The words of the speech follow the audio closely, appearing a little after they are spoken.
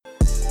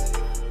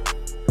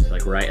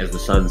like right as the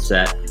sun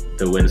set,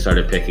 the wind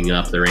started picking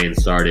up, the rain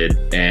started,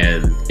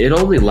 and it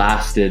only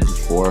lasted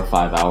 4 or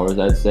 5 hours,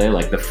 I'd say,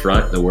 like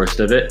the worst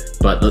of it.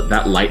 But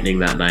that lightning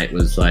that night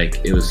was like,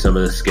 it was some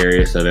of the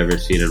scariest I've ever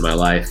seen in my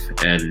life.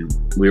 And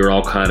we were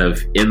all kind of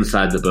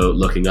inside the boat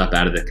looking up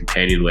out of the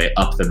companionway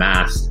up the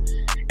mast.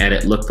 And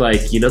it looked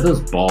like, you know,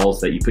 those balls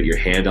that you put your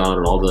hand on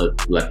and all the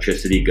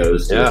electricity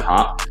goes to the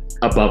top?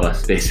 Above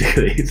us,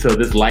 basically. So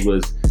this light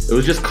was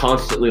just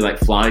constantly like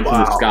flying through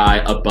the sky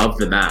above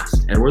the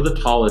mast. And we're the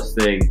tallest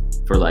thing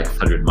for like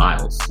 100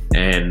 miles.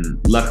 And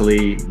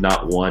luckily,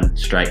 not one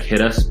strike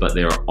hit us, but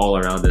they were all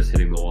around us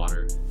hitting the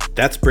water.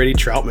 That's Brady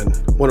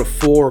Troutman, one of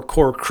 4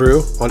 core crew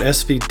on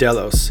SV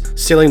Delos,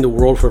 sailing the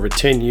world for over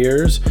 10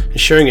 years and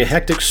sharing a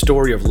hectic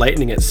story of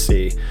lightning at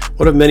sea.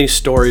 One of many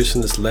stories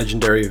from this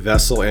legendary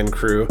vessel and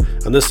crew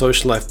on this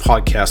Ocean Life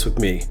podcast with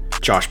me,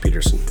 Josh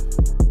Peterson.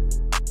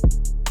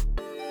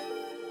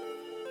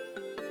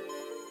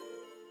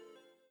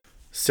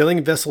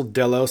 Sailing vessel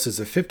Delos is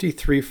a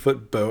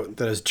 53-foot boat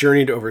that has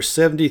journeyed over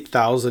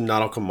 70,000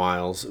 nautical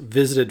miles,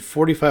 visited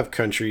 45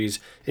 countries,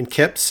 and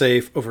kept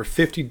safe over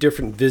 50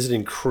 different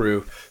visiting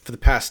crew for the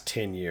past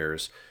 10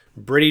 years.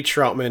 Brady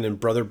Troutman and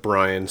brother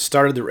Brian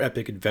started their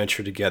epic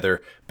adventure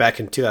together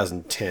back in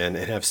 2010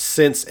 and have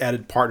since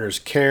added partners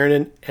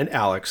Karen and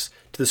Alex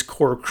to this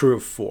core crew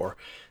of 4,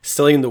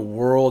 sailing the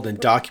world and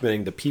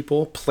documenting the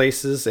people,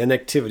 places, and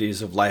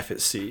activities of life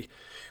at sea.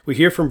 We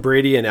hear from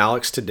Brady and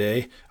Alex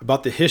today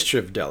about the history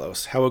of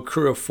Delos, how a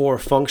crew of 4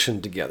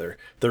 functioned together,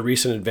 their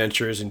recent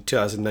adventures in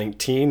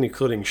 2019,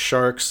 including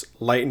sharks,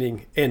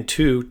 lightning, and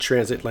 2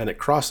 transatlantic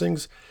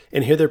crossings,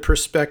 and hear their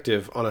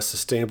perspective on a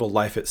sustainable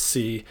life at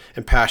sea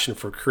and passion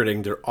for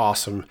creating their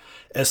awesome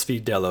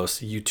SV Delos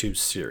YouTube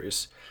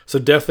series. So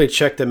definitely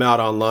check them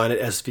out online at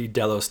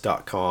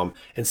svdelos.com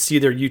and see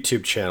their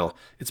YouTube channel.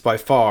 It's by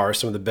far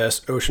some of the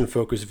best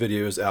ocean-focused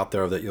videos out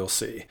there that you'll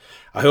see.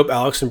 I hope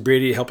Alex and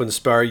Brady help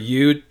inspire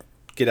you to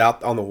get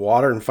out on the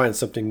water and find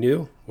something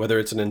new, whether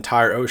it's an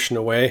entire ocean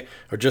away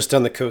or just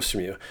down the coast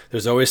from you.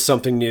 There's always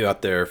something new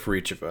out there for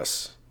each of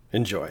us.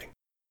 Enjoy.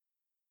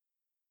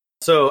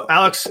 So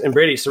Alex and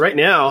Brady, so right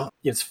now,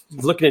 it's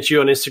looking at you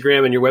on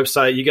Instagram and your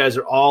website, you guys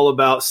are all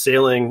about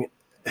sailing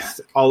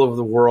all over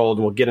the world,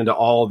 and we'll get into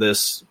all of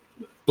this.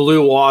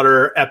 Blue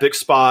water, epic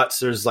spots.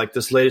 There's like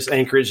this latest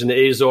anchorage in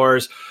the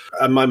Azores.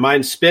 My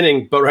mind's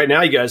spinning, but right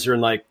now you guys are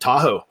in like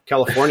Tahoe,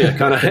 California,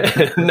 kind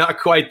of not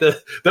quite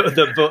the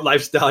boat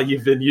lifestyle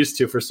you've been used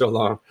to for so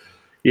long.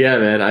 Yeah,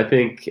 man. I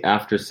think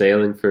after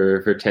sailing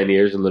for 10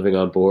 years and living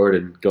on board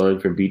and going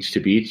from beach to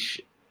beach,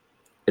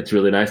 it's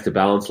really nice to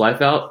balance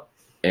life out.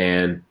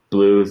 And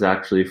Blue is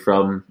actually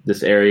from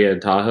this area in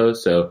Tahoe,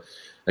 so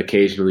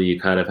occasionally you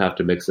kind of have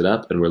to mix it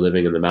up. And we're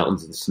living in the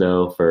mountains and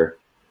snow for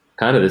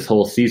kind of this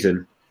whole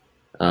season.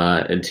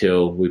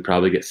 Until we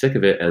probably get sick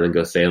of it and then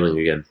go sailing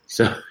again.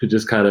 So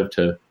just kind of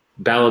to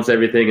balance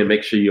everything and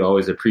make sure you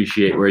always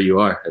appreciate where you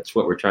are. That's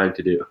what we're trying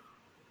to do.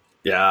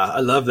 Yeah,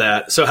 I love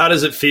that. So how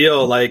does it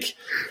feel, like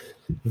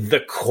the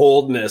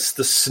coldness,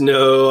 the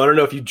snow? I don't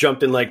know if you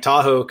jumped in like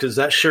Tahoe, because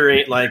that sure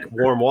ain't like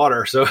warm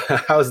water. So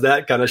how's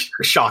that kind of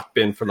shock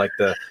been for like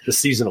the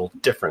seasonal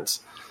difference?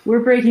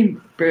 We're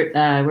breaking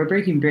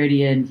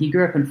Brady in. He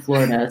grew up in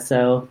Florida,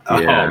 so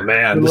oh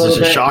man, this is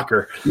a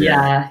shocker.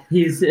 Yeah,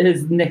 his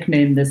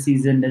nickname this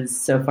season is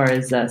so far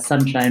as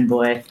Sunshine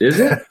Boy.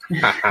 Is it?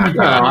 Oh,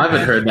 I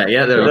haven't heard that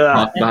yet. They're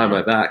behind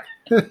my back.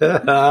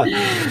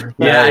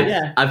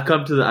 Yeah, I've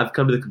come to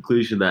the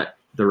conclusion that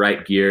the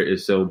right gear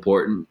is so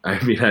important. I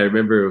mean, I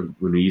remember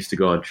when we used to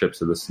go on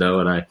trips in the snow,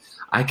 and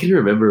I can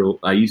remember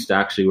I used to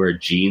actually wear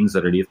jeans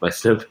underneath my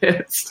snow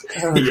pants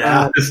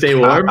to stay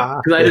warm,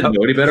 because I didn't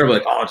know any better. I'm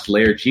like, oh, just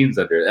layer jeans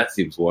under. That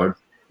seems warm.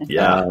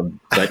 Yeah.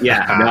 But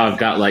yeah, now I've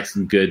got like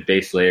some good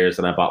base layers,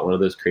 and I bought one of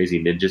those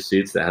crazy ninja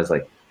suits that has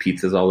like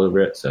pizzas all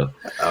over it. So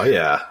oh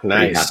yeah, nice.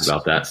 Pretty happy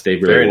about that. Stay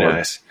very warm.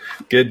 Nice.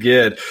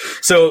 Good.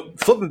 So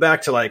flipping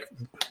back to like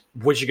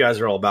what you guys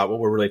are all about, what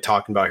we're really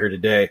talking about here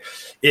today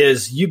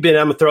is I'm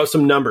going to throw out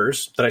some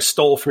numbers that I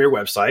stole from your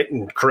website,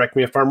 and correct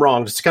me if I'm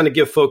wrong, just to kind of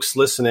give folks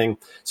listening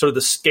sort of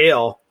the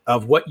scale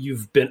of what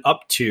you've been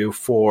up to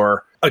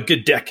for a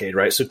good decade,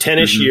 right? So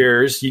 10-ish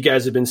years, you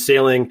guys have been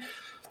sailing.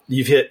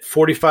 You've hit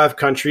 45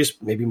 countries,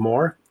 maybe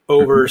more,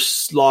 over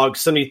logged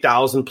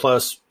 70,000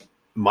 plus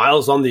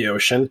miles on the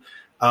ocean.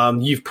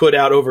 You've put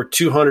out over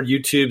 200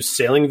 YouTube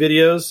sailing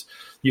videos.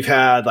 You've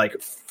had like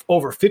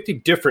over 50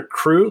 different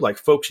crew, like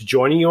folks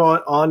joining you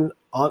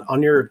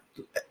on your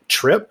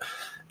trip.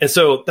 And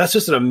so that's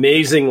just an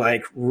amazing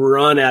like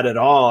run at it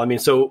all. I mean,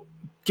 so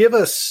give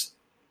us,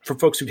 for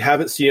folks who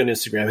haven't seen you on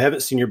Instagram,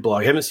 haven't seen your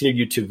blog, haven't seen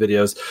your YouTube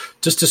videos,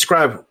 just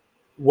describe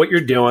what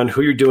you're doing,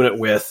 who you're doing it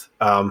with,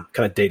 kind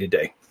of day to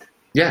day.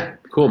 Yeah,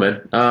 cool,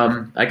 man.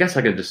 I guess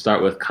I can just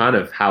start with kind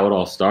of how it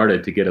all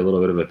started to get a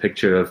little bit of a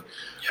picture of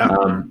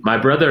my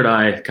brother and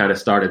I kind of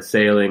started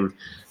sailing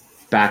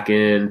back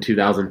in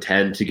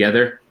 2010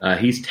 together.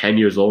 He's 10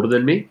 years older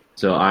than me,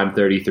 so I'm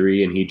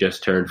 33 and he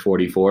just turned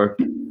 44.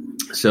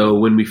 So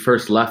when we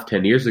first left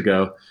 10 years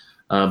ago,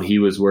 He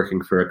was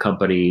working for a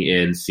company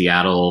in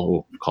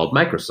Seattle called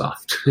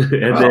Microsoft.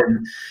 And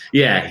then,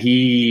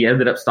 he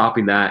ended up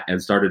stopping that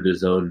and started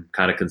his own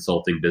kind of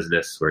consulting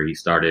business where he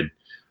started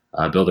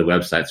building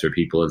websites for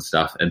people and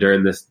stuff. And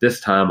during this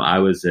time, I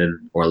was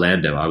in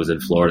Orlando. I was in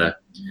Florida,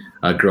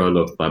 growing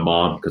up with my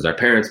mom because our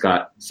parents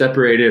got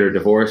separated or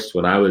divorced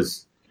when I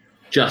was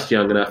just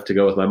young enough to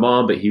go with my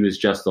mom, but he was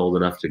just old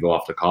enough to go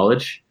off to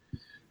college.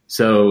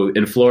 So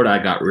in Florida, I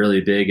got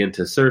really big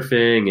into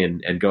surfing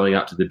and going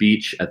out to the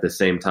beach at the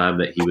same time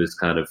that he was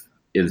kind of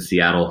in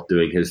Seattle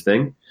doing his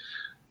thing.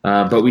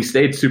 But we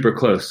stayed super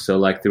close. So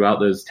like throughout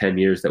those 10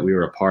 years that we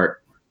were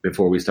apart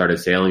before we started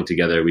sailing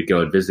together, we'd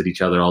go and visit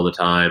each other all the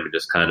time. And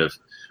just kind of,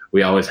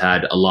 we always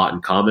had a lot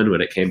in common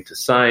when it came to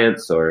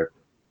science or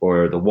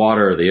the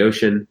water or the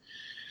ocean.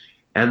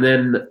 And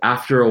then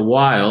after a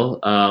while,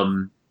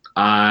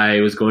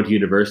 I was going to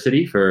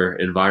university for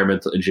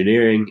environmental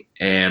engineering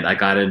and I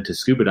got into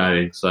scuba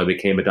diving. So I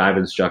became a dive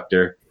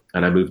instructor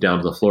and I moved down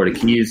to the Florida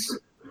Keys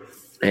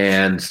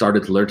and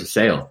started to learn to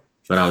sail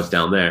when I was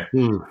down there.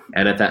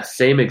 And at that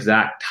same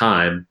exact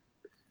time,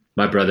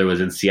 my brother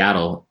was in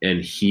Seattle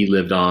and he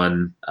lived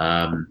on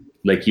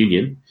Lake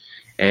Union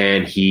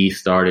and he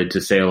started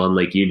to sail on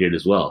Lake Union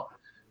as well.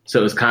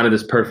 So it was kind of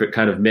this perfect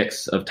kind of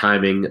mix of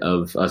timing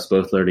of us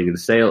both learning to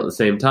sail at the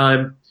same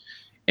time.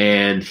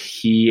 And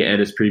he and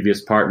his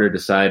previous partner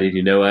decided,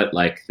 you know what,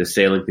 like the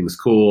sailing thing's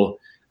cool.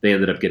 They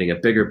ended up getting a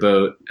bigger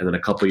boat. And then a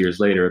couple years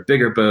later, a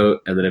bigger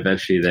boat. And then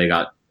eventually they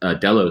got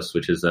Delos,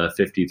 which is a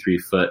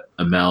 53-foot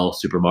Amel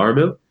Super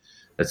Marmot.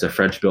 That's a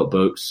French-built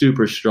boat,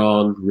 super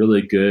strong,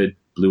 really good,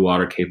 blue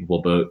water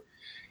capable boat.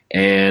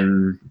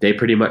 And they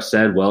pretty much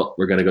said, well,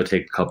 we're going to go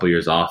take a couple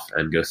years off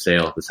and go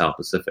sail the South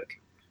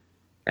Pacific.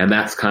 And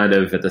that's kind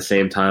of at the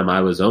same time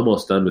I was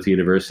almost done with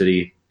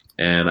university.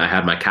 And I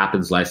had my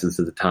captain's license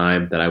at the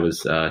time that I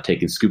was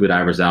taking scuba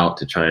divers out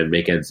to try and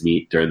make ends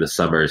meet during the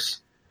summers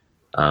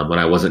when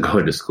I wasn't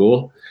going to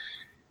school.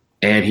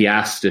 And he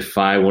asked if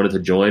I wanted to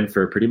join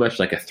for pretty much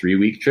like a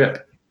 3-week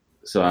trip.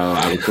 So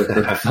I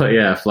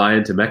would fly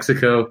into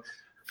Mexico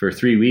for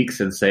 3 weeks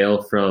and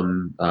sail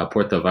from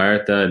Puerto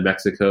Vallarta in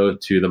Mexico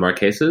to the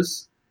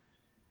Marquesas.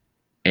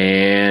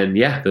 And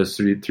those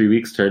three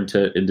weeks turned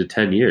into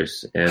 10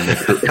 years and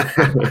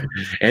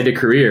and a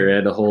career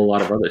and a whole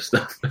lot of other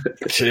stuff.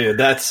 Dude,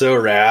 that's so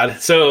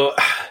rad. So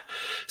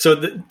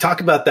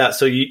talk about that.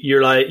 So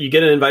you're like, you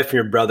get an invite from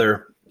your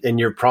brother and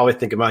you're probably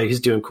thinking, wow, he's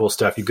doing cool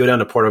stuff. You go down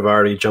to Puerto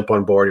Vallarta, you jump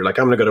on board. You're like,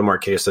 I'm going to go to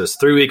Marquesas.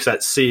 3 weeks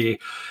at sea.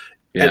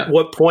 Yeah. At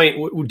what point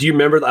do you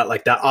remember that,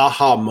 like that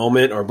aha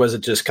moment, or was it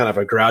just kind of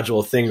a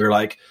gradual thing? You're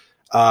like,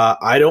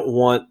 I don't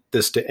want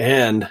this to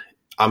end.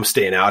 I'm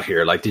staying out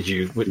here. Like, did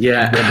you?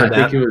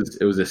 I think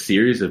it was a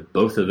series of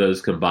both of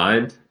those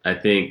combined. I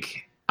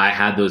think I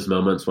had those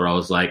moments where I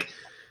was like,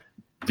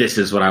 this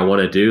is what I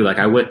want to do. Like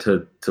I went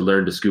to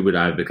learn to scuba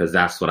dive because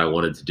that's what I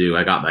wanted to do.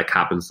 I got my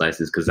captain's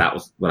license because that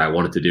was what I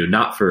wanted to do,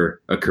 not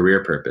for a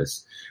career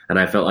purpose. And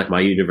I felt like my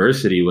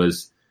university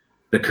was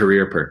the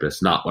career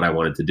purpose, not what I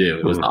wanted to do.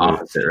 It was the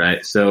opposite,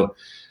 right? So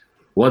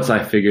once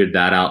I figured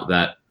that out,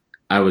 that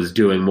I was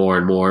doing more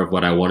and more of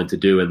what I wanted to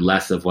do and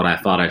less of what I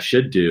thought I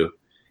should do,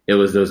 it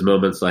was those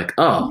moments like,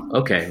 oh,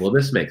 okay, well,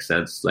 this makes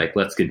sense. Like,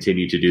 let's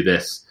continue to do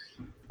this.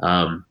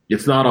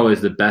 It's not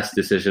always the best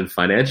decision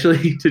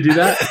financially to do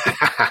that.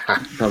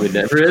 Probably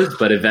never is,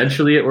 but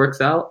eventually it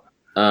works out.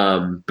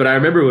 But I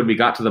remember when we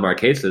got to the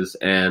Marquesas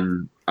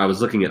and I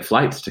was looking at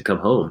flights to come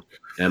home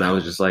and I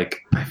was just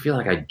like, I feel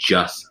like I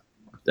just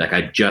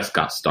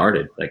got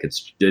started. Like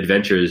the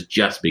adventure is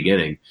just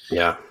beginning.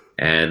 Yeah.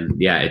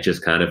 And it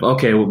just kind of,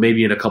 okay, well,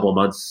 maybe in a couple of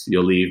months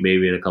you'll leave,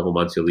 maybe in a couple of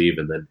months you'll leave.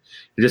 And then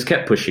it just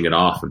kept pushing it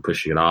off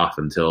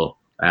until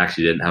I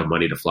actually didn't have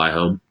money to fly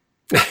home.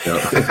 So.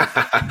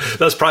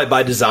 That's probably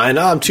by design.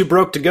 Oh, I'm too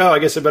broke to go. I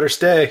guess I better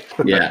stay.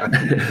 Yeah.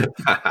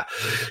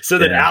 So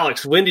then,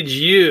 Alex, how did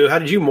you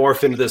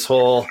morph into this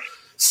whole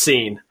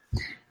scene?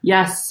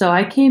 Yes. So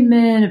I came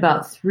in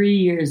about 3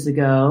 years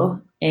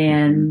ago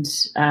and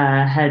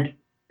had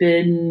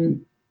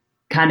been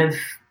kind of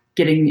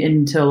getting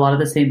into a lot of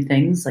the same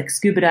things like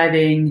scuba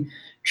diving,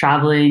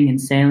 traveling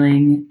and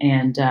sailing,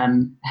 and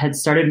had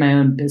started my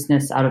own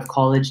business out of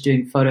college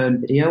doing photo and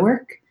video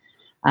work.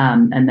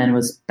 And then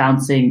was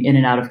bouncing in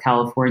and out of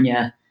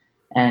California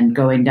and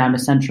going down to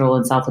Central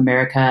and South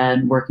America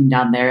and working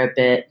down there a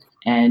bit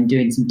and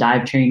doing some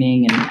dive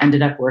training, and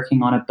ended up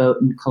working on a boat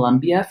in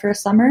Colombia for a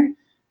summer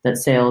that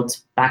sailed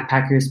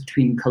backpackers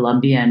between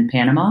Colombia and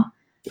Panama.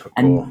 Oh, cool.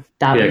 And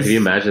that was, can you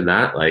imagine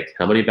that? Like,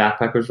 how many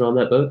backpackers were on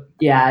that boat?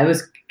 Yeah, it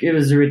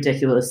was a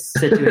ridiculous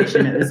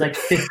situation. It was like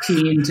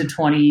 15 to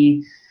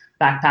 20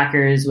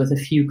 backpackers with a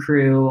few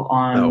crew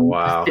on a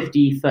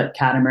 50-foot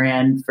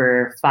catamaran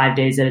for 5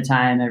 days at a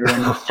time.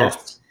 Everyone was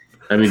just...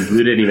 I mean,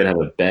 Blue didn't even have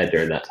a bed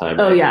during that time.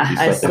 Oh, right? yeah.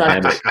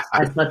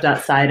 I slept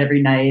outside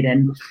every night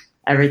and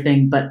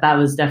everything. But that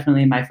was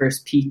definitely my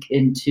first peek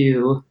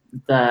into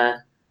the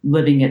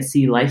living at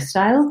sea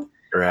lifestyle.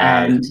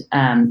 Right.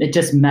 And it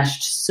just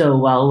meshed so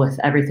well with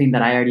everything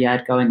that I already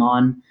had going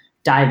on,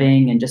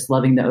 diving and just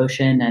loving the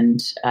ocean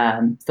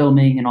and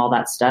filming and all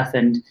that stuff.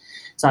 And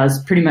So I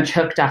was pretty much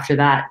hooked after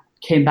that.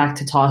 Came back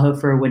to Tahoe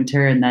for a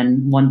winter, and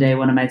then one day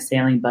one of my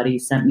sailing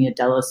buddies sent me a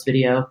Delos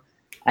video.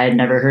 I had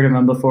never heard of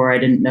him before. I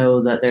didn't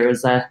know that there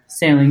was a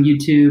sailing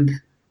YouTube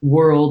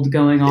world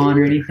going on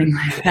or anything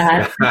like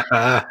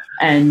that.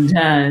 And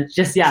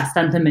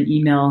sent them an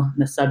email.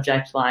 And the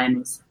subject line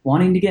was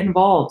wanting to get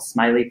involved,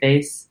 smiley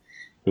face.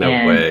 No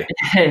way.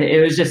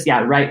 It was just,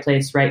 right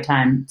place, right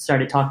time.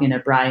 Started talking to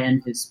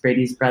Brian, who's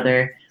Brady's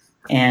brother.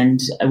 And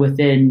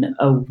within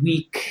a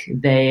week,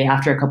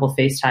 after a couple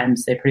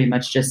FaceTimes, they pretty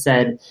much just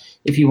said,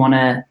 if you want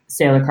to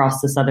sail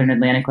across the Southern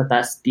Atlantic with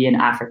us, be in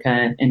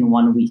Africa in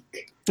 1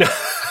 week. But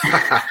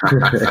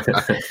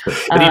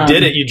you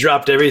did it. You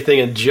dropped everything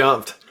and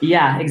jumped.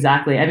 Yeah,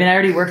 exactly. I mean, I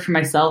already worked for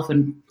myself,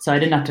 and so I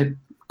didn't have to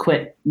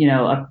quit,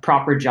 a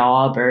proper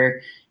job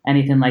or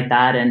anything like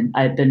that. And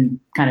I'd been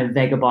kind of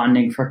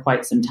vagabonding for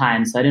quite some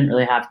time, so I didn't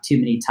really have too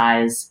many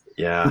ties.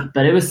 Yeah.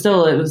 But it was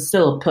still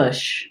a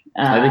push.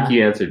 I think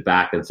he answered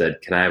back and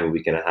said, "Can I have a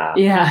week and a half?"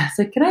 Yeah, it's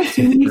like, "Can I have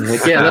 2 weeks?"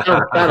 Like, yeah,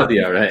 that'll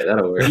be all right.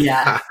 That'll work.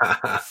 Yeah.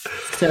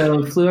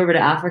 So flew over to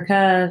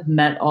Africa,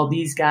 met all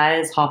these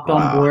guys, hopped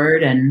on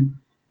board, and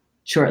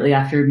shortly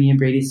after, me and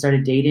Brady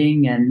started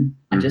dating, and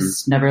I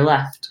just never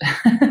left.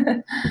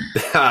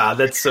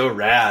 That's so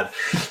rad.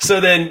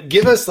 So then,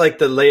 give us like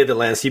the lay of the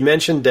land. So you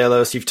mentioned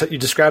Delos. You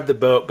described the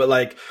boat, but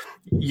like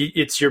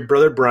it's your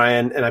brother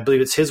Brian, and I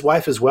believe it's his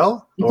wife as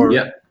well. Or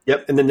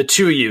Yep. And then the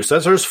two of you. So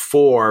there's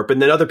 4, but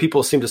then other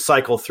people seem to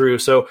cycle through.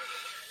 So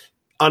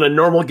on a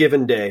normal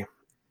given day,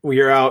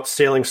 we are out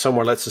sailing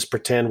somewhere. Let's just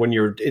pretend when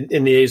you're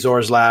in the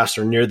Azores last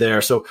or near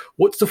there. So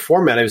what's the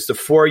format? Is the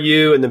 4 of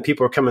you and then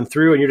people are coming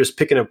through and you're just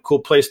picking a cool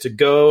place to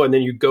go and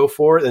then you go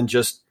for it and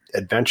just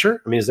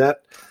adventure? I mean, is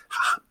that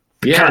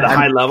kind of the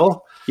high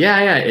level?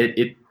 Yeah.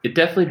 It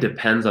definitely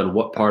depends on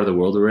what part of the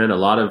world we're in. A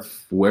lot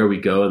of where we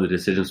go and the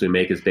decisions we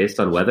make is based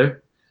on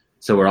weather.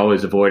 So we're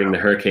always avoiding the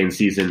hurricane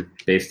season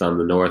based on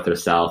the north or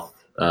south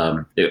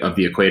of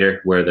the equator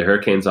where the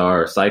hurricanes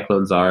are or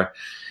cyclones are.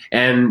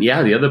 And the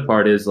other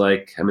part is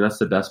that's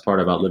the best part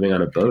about living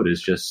on a boat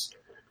is just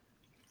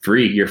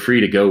free. You're free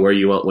to go where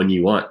you want, when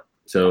you want.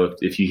 So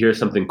if you hear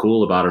something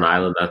cool about an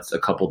island that's a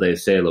couple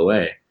days sail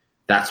away,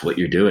 that's what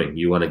you're doing.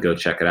 You want to go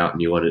check it out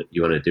and you want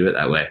to do it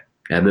that way.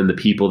 And then the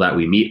people that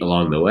we meet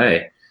along the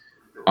way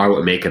are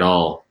what make it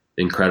all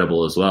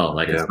incredible as well.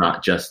 It's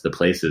not just the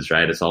places,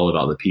 right? It's all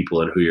about the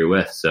people and who you're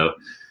with. So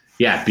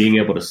being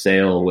able to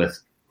sail with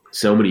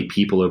so many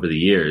people over the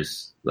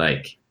years,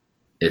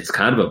 it's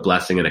kind of a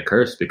blessing and a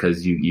curse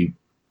because you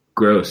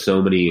grow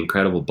so many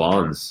incredible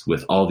bonds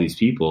with all these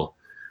people,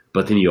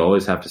 but then you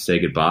always have to say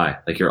goodbye.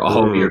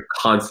 You're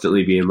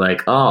constantly being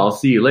like, "Oh, I'll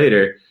see you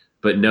later,"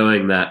 but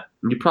knowing that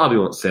you probably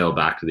won't sail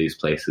back to these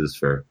places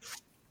for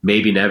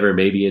maybe never,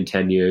 maybe in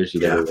 10 years, you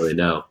never really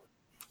know.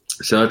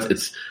 So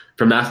it's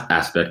from that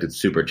aspect, it's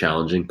super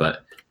challenging,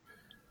 but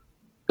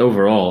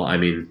overall, I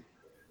mean,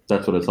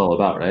 that's what it's all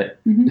about, right?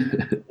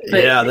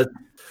 Mm-hmm.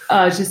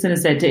 I was just going to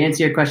say, to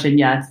answer your question,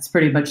 it's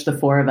pretty much the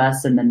 4 of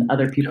us and then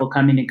other people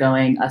coming and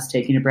going, us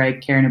taking a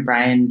break. Karen and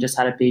Brian just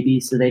had a baby,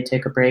 so they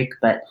take a break,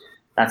 but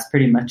that's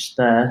pretty much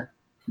the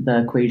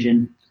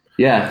equation.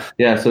 Yeah.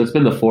 So it's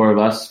been the 4 of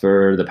us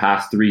for the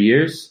past 3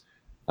 years.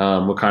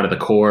 We're kind of the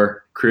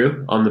core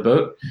crew on the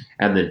boat,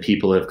 and then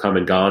people have come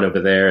and gone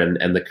over there,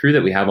 and the crew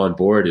that we have on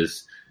board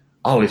is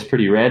always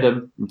pretty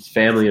random. It's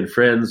family and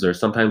friends, or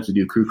sometimes we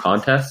do crew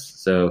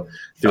contests. So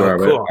through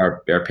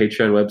our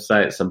Patreon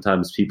website,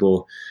 sometimes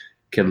people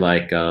can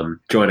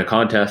join a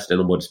contest, and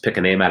then we'll just pick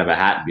a name out of a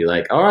hat and be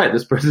like, all right,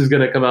 this person's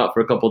going to come out for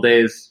a couple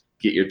days,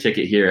 get your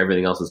ticket here,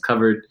 everything else is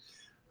covered.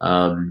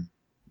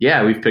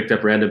 We've picked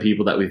up random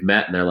people that we've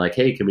met, and they're like,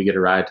 hey, can we get a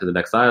ride to the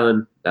next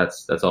island?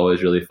 That's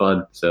always really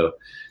fun. So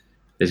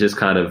it's just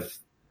kind of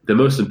the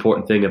most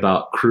important thing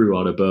about crew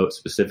on a boat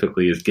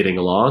specifically is getting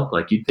along.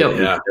 You don't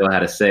need to know how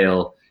to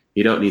sail.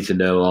 You don't need to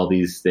know all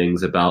these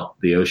things about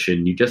the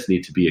ocean. You just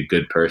need to be a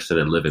good person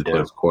and live in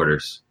close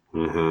quarters.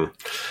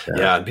 Mm-hmm.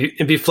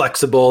 And be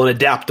flexible and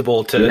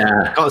adaptable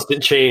to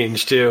constant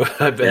change too.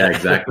 I bet. Yeah,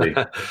 exactly.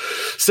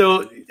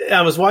 So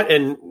I was watching,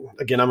 and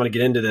again, I'm going to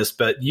get into this,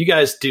 but you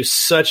guys do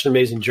such an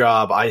amazing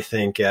job, I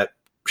think, at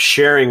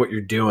sharing what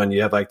you're doing.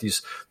 You have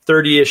these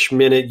 30-ish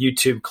minute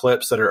YouTube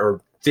clips that are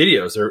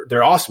videos.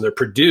 They're awesome. They're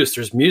produced.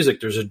 There's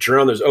music. There's a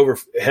drone. There's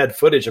overhead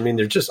footage. I mean,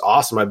 they're just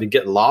awesome. I've been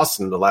getting lost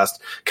in the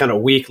last kind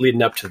of week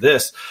leading up to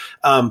this.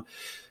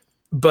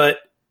 But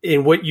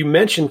in what you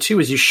mentioned too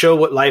is you show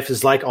what life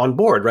is like on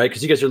board, right?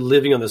 Because you guys are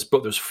living on this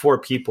boat. There's 4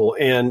 people,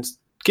 and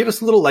give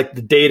us a little the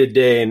day to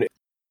day. And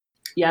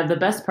the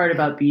best part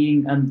about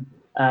being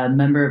a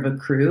member of a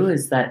crew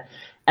is that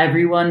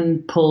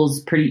everyone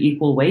pulls pretty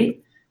equal weight.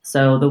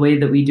 So the way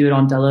that we do it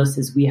on Delos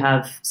is we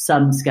have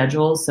some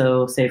schedule.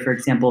 So say, for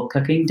example,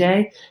 cooking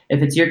day.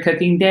 If it's your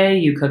cooking day,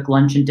 you cook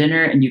lunch and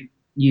dinner, and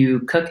you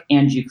cook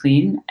and you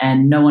clean,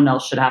 and no one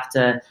else should have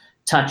to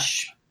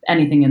touch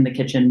anything in the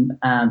kitchen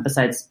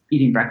besides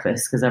eating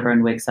breakfast, because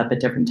everyone wakes up at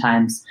different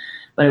times.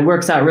 But it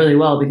works out really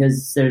well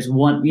because there's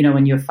one,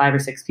 when you have 5 or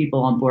 6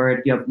 people on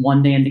board, you have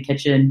one day in the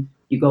kitchen,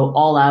 you go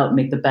all out,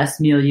 make the best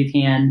meal you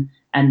can,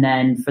 And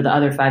then for the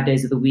other 5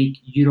 days of the week,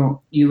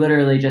 you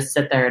literally just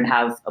sit there and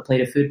have a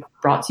plate of food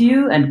brought to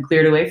you and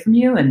cleared away from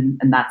you, and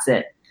that's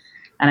it.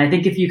 And I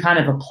think if you kind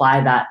of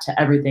apply that to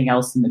everything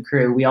else in the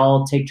crew, we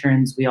all take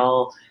turns, we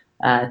all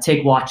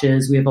take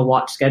watches, we have a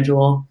watch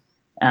schedule.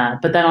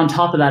 But then on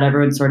top of that,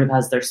 everyone sort of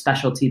has their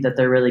specialty that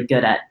they're really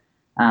good at.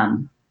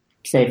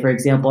 Say, for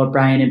example,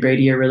 Brian and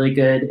Brady are really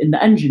good in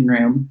the engine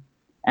room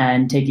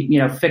and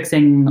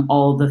fixing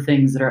all the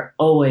things that are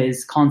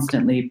always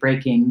constantly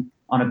breaking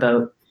on a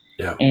boat.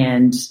 Yeah.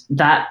 And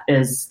that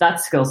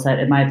skill set,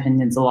 in my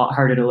opinion, is a lot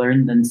harder to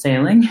learn than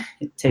sailing.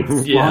 It takes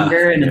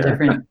longer and a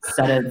different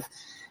set of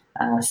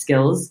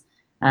skills.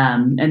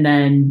 And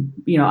then,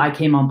 I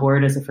came on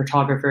board as a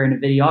photographer and a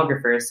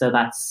videographer. So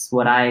that's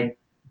what I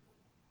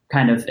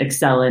kind of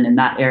excel in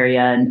that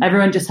area. And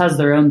everyone just has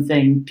their own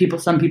thing.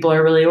 Some people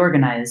are really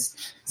organized.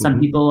 Some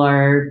people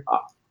are,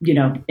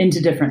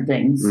 into different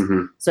things.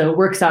 So it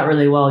works out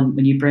really well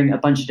when you bring a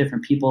bunch of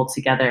different people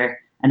together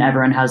and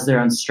everyone has their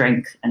own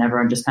strength and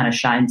everyone just kind of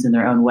shines in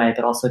their own way,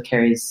 but also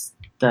carries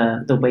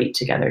the weight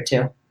together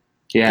too.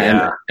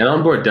 Yeah. And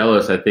on board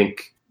Delos, I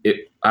think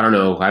I don't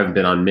know, I haven't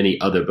been on many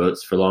other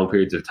boats for long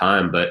periods of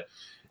time, but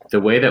the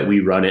way that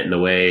we run it in a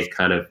way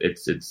kind of,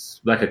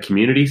 it's like a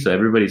community. So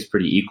everybody's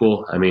pretty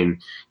equal. I mean,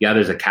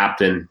 there's a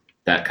captain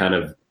that kind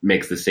of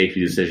makes the safety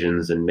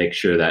decisions and makes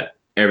sure that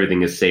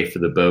everything is safe for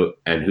the boat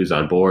and who's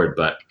on board.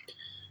 But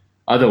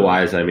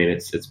otherwise, I mean,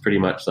 it's pretty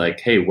much like,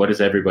 hey, what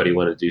does everybody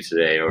want to do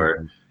today?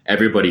 Or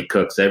everybody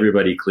cooks,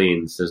 everybody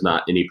cleans. There's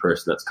not any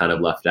person that's kind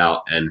of left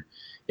out. And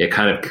it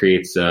kind of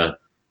creates a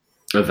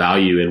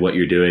value in what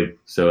you're doing.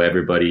 So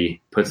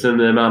everybody puts in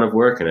the amount of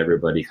work and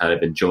everybody kind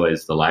of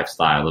enjoys the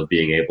lifestyle of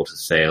being able to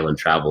sail and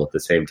travel at the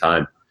same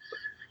time,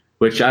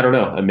 which I don't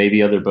know. And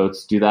maybe other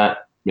boats do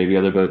that. Maybe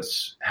other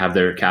boats have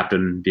their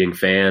captain being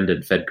fanned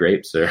and fed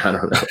grapes, or I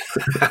don't know.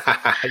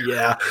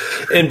 Yeah.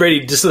 And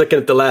Brady, just looking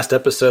at the last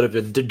episode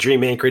of the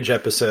Dream Anchorage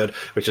episode,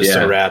 which is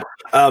so rad.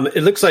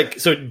 It looks like,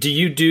 so do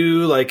you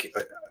do like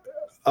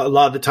a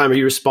lot of the time, are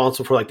you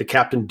responsible for like the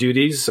captain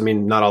duties? I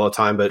mean, not all the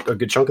time, but a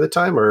good chunk of the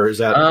time, or is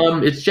that?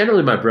 It's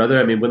generally my brother.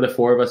 I mean, when the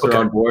four of us are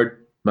on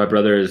board, my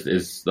brother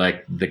is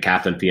like the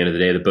captain at the end of the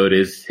day. The boat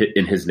is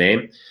in his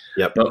name.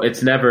 Yep. But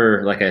it's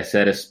never, like I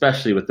said,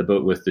 especially with the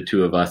boat with the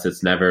two of us,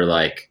 it's never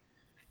like,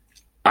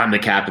 I'm the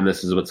captain,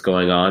 this is what's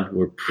going on.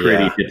 We're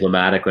pretty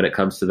diplomatic when it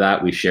comes to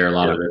that. We share a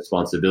lot of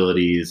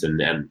responsibilities,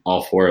 and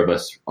all four of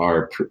us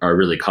are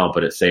really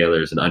competent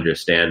sailors and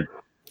understand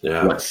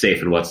what's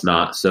safe and what's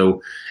not.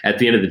 So at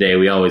the end of the day,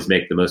 we always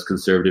make the most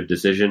conservative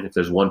decision. If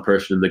there's one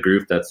person in the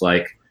group that's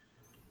like,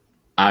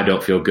 I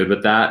don't feel good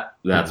with that,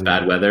 that's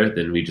bad weather,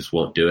 then we just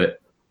won't do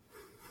it.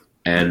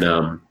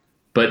 And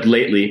but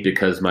lately,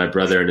 because my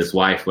brother and his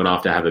wife went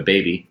off to have a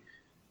baby,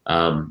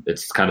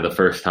 it's kind of the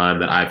first time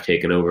that I've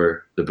taken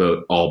over the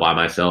boat all by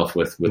myself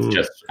with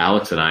just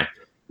Alex and I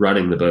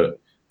running the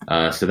boat.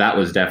 So that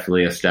was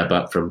definitely a step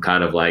up from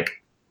kind of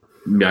like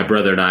my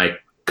brother and I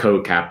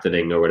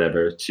co-captaining or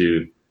whatever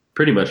to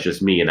pretty much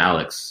just me and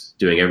Alex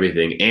doing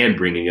everything and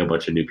bringing a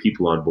bunch of new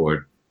people on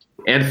board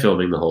and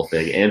filming the whole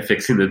thing and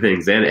fixing the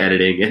things and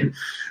editing. And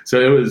so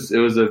it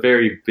was a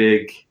very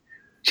big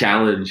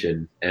challenge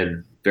and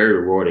very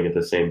rewarding at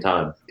the same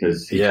time,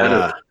 because kind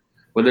of,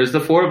 when there's the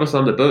four of us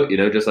on the boat,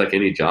 just like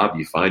any job,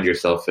 you find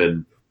yourself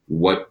in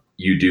what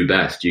you do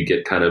best. You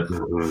get kind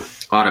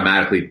of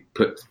automatically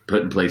put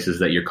in places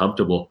that you're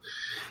comfortable.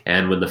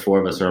 And when the four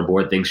of us are on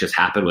board, things just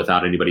happen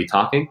without anybody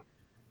talking.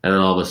 And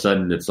then all of a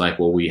sudden it's like,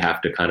 well, we have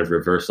to kind of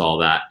reverse all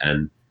that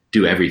and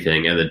do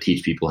everything and then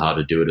teach people how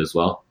to do it as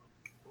well.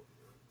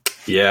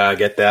 Yeah, I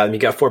get that. And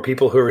you got four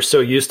people who are so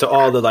used to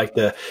all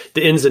the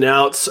ins and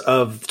outs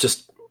of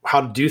just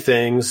how to do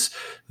things,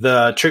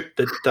 the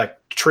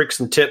tricks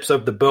and tips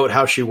of the boat,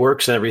 how she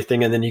works and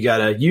everything. And then you got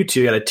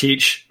to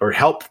teach or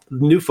help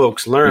new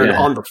folks learn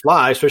on the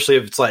fly, especially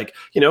if it's like,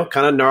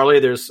 kind of gnarly.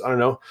 There's, I don't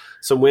know,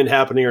 some wind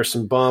happening or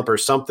some bump or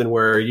something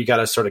where you got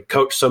to sort of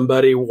coach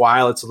somebody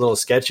while it's a little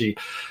sketchy.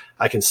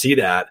 I can see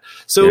that.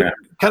 So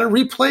kind of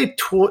replay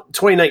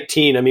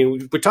 2019. I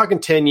mean, we're talking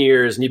 10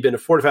 years and you've been to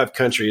 45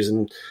 countries,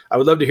 and I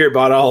would love to hear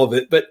about all of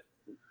it. But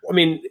I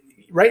mean,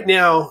 right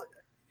now,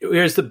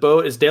 where's the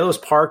boat? Is Delos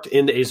parked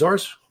in the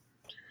Azores?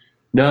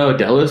 No,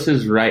 Delos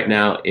is right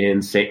now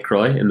in St.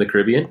 Croix in the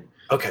Caribbean.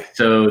 Okay.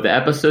 So the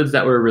episodes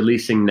that we're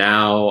releasing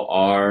now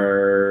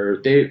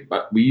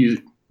we use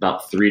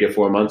about 3 to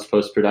 4 months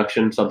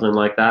post-production, something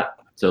like that.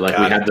 So we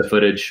have the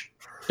footage.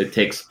 It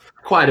takes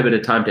quite a bit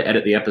of time to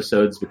edit the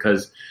episodes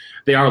because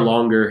they are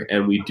longer,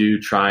 and we do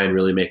try and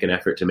really make an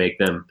effort to make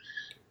them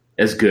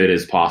as good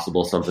as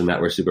possible, something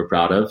that we're super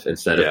proud of,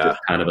 instead of just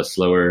kind of a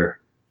slower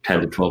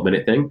 10 to 12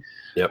 minute thing.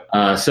 Yep.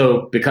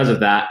 So because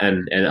of that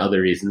and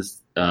other reasons,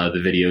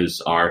 the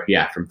videos are,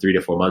 from 3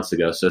 to 4 months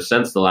ago. So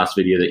since the last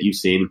video that you've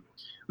seen,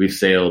 we've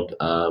sailed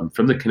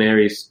from the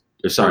Canaries.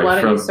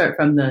 Why don't you start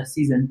from the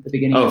season, the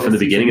beginning? Oh, from the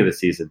beginning of the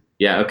season.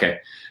 Yeah. Okay.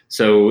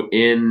 So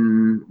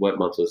in what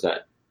month was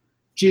that?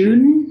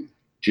 June.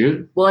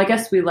 Well, I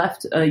guess we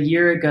left about a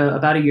year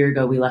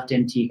ago, we left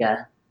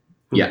Antigua.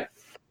 Yeah.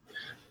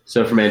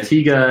 So from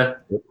Antigua,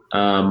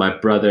 my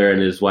brother and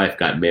his wife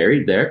got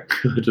married there,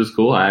 which was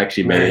cool. I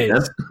actually married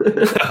them.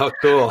 Oh,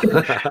 cool.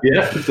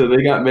 Yeah, so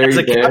they got married As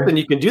a there. captain,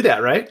 you can do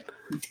that, right?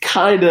 It's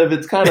kind of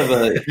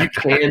a you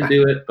can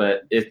do it,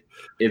 but it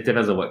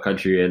depends on what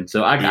country you're in.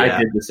 So I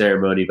did the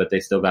ceremony, but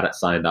they still got it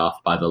signed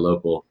off by the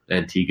local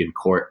Antiguan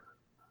court,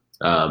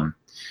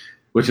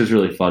 which was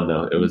really fun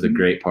though. It was a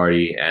great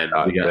party, and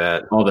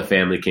all the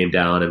family came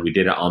down, and we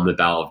did it on the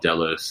Bow of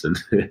Delos, and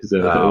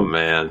so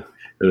man,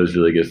 it was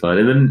really good fun.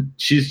 And then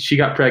she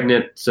got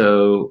pregnant,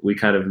 so we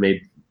kind of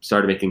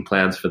started making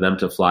plans for them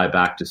to fly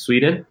back to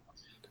Sweden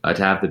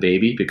to have the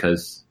baby,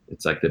 because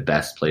it's like the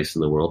best place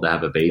in the world to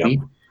have a baby. Yep.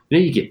 You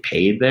know, you get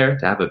paid there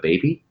to have a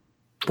baby.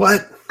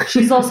 What?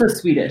 She's also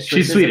Swedish.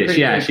 She's Swedish.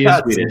 Yeah, she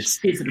is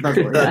Swedish.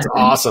 That's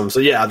awesome.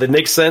 So yeah, that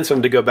makes sense for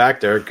him to go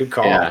back there. Good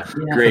call. Yeah.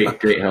 Great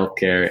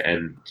healthcare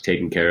and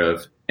taken care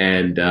of.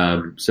 And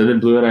so then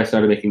Blue and I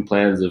started making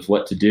plans of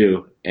what to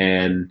do,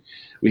 and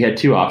we had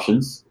two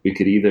options. We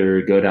could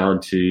either go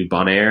down to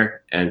Bonaire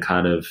and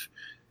kind of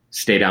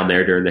stay down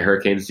there during the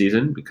hurricane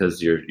season,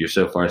 because you're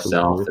so far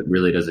south, it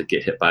really doesn't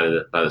get hit by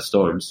the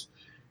storms,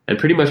 and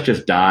pretty much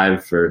just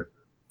dive for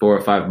 4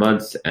 or 5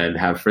 months and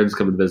have friends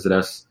come and visit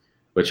us,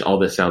 which all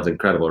this sounds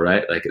incredible,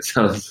 right? Like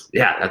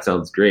that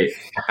sounds great.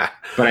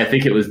 But I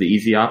think it was the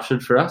easy option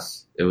for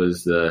us. It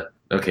was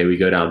we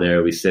go down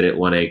there, we sit at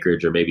one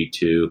anchorage or maybe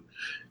two,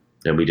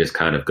 and we just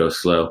kind of go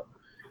slow.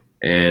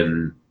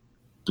 And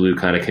Blue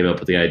kind of came up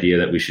with the idea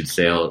that we should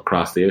sail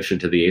across the ocean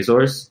to the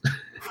Azores.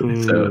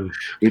 So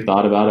we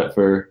thought about it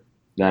for,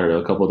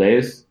 a couple of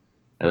days.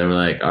 And then we're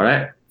like, all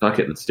right, fuck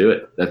it, let's do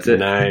it. That's it.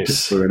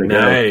 Nice. We're going to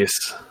go.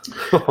 Nice.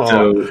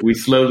 So we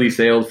slowly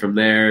sailed from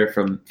there,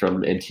 from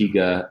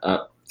Antigua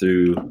up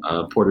through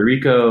Puerto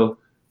Rico,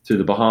 through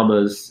the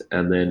Bahamas,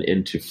 and then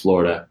into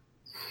Florida,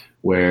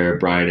 where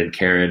Brian and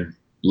Karen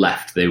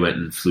left. They went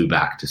and flew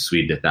back to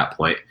Sweden at that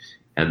point.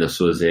 And this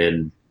was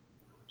in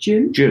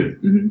June.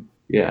 Mm-hmm.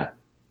 Yeah.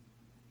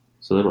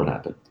 So then what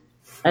happened?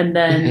 And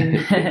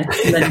then,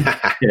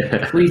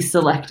 we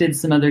selected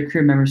some other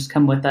crew members to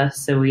come with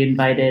us. So we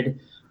invited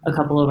a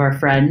couple of our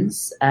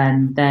friends,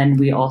 and then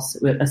we also,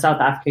 a South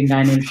African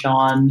guy named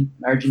Sean, an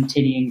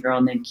Argentinian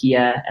girl named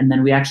Kia, and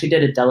then we actually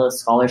did a Delos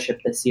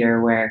scholarship this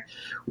year where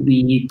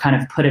we kind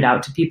of put it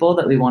out to people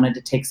that we wanted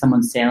to take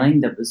someone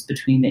sailing that was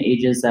between the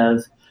ages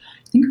of,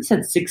 I think we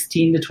said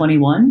 16 to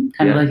 21,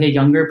 kind of like a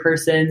younger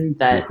person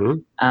that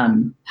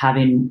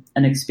having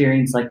an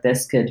experience like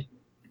this could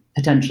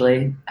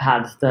potentially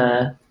have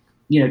the,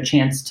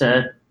 chance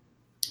to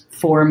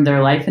form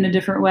their life in a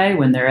different way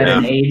when they're at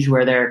an age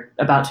where they're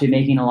about to be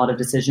making a lot of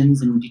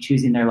decisions and be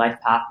choosing their life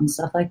path and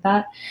stuff like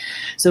that.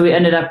 So we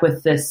ended up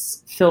with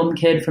this film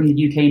kid from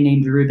the UK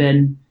named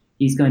Ruben.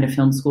 He's going to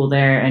film school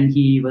there, and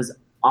he was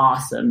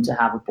awesome to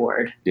have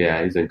aboard.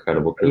 Yeah, he's an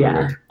incredible crew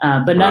member.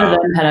 But none of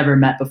them had ever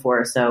met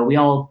before. So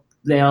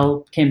they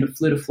all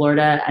flew to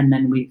Florida, and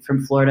then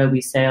from Florida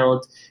we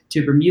sailed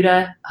to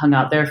Bermuda, hung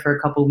out there for a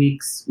couple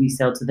weeks. We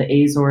sailed to the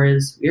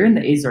Azores. We were in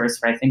the Azores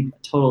for I think a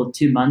total of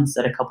 2 months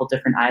at a couple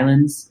different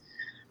islands,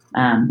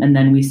 and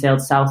then we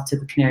sailed south to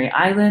the Canary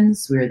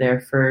Islands. We were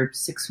there for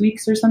 6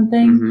 weeks or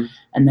something,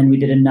 and then we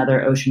did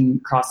another ocean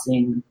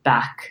crossing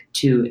back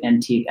to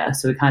Antigua.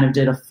 So we kind of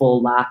did a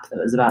full lap that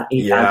was about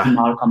 8,000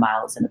 nautical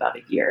miles in about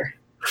a year.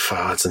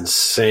 Oh, that's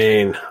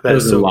insane. That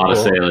was a lot of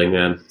sailing,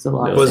 man. It's a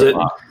lot. Was it?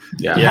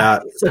 Yeah.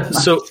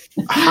 So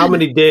how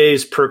many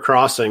days per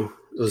crossing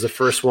was the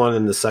first one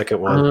and the second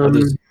one? Are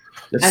those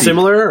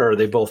similar, or are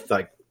they both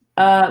like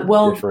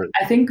different?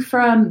 I think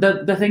from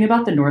the thing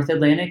about the North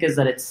Atlantic is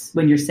that it's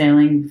when you're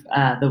sailing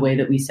the way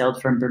that we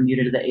sailed from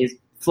Bermuda to the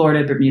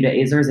Florida,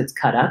 Bermuda, Azores, it's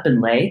cut up in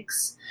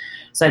lakes.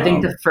 So I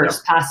think the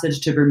first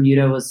passage to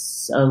Bermuda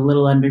was a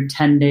little under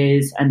 10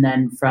 days, and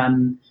then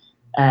from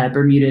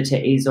Bermuda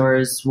to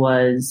Azores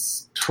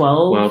was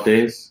 12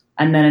 days.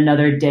 And then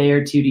another day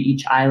or two to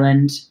each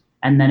island.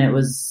 And then it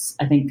was,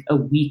 I think, a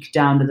week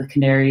down to the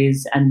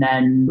Canaries. And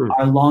then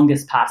our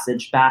longest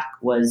passage back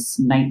was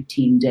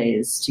 19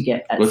 days to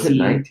get at sea. Was it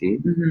 19?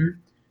 Mm-hmm.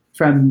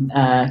 From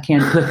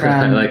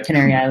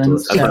Canary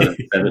Islands to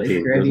 17.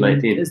 It was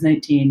 19. It was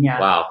 19, yeah.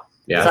 Wow.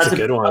 Yeah, so that's a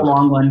good one. A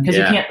long one, because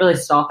you can't really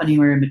stop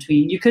anywhere in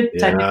between. You could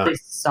technically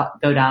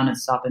go down and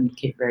stop in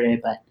Cape Verde,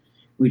 but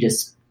it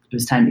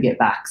was time to get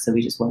back, so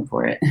we just went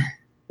for it.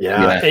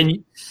 Yeah.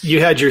 And you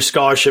had your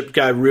scholarship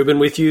guy, Ruben,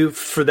 with you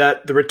for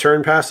the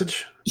return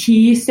passage?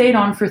 He stayed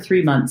on for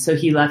 3 months. So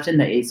he left in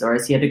the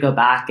Azores. He had to go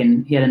back,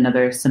 and he had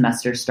another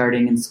semester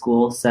starting in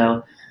school.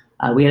 So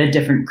we had a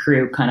different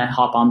crew kind of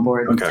hop on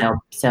board and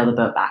sail the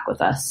boat back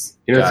with us.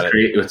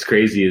 What's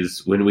crazy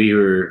is when we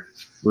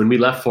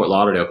left Fort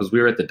Lauderdale, because we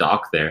were at the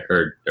dock there,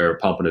 or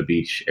Pompano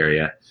Beach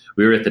area,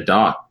 we were at the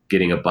dock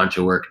getting a bunch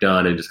of work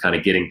done and just kind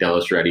of getting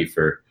Delos ready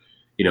for,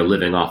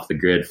 living off the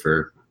grid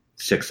for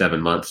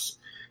 6-7 months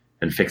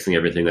and fixing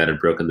everything that had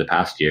broken the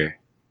past year.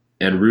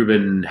 And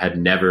Ruben had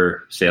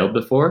never sailed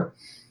before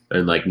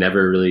and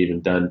never really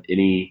even done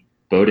any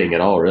boating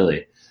at all,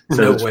 really.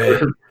 So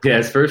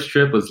his first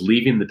trip was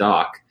leaving the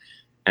dock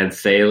and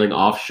sailing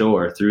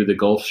offshore through the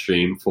Gulf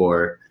Stream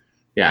for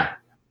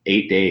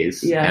 8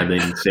 days, Yeah. and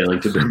then sailing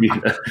to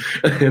Bermuda.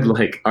 And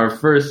like in our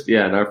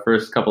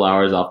first couple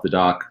hours off the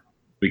dock,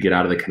 we get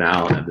out of the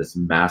canal and this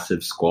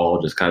massive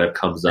squall just kind of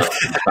comes up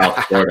from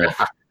South Florida,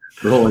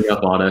 rolling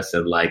up on us,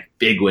 and like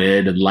big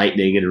wind and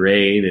lightning and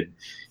rain, and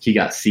he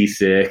got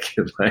seasick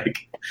and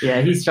like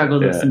he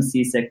struggled with some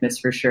seasickness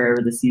for sure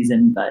over the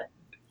season, but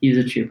he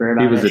was a trooper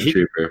about it. He was a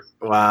trooper.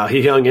 Wow,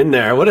 he hung in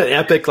there. What an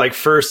epic like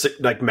first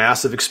like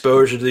massive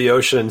exposure to the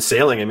ocean and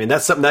sailing. I mean,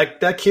 that's something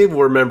that kid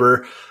will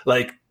remember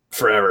like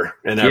forever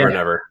and ever and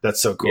ever.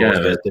 That's so cool. You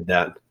guys did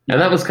that. And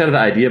that was kind of the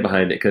idea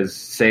behind it, because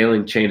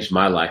sailing changed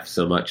my life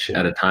so much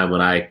at a time when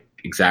I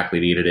exactly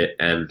needed it.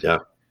 And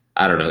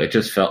I don't know, it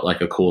just felt like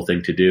a cool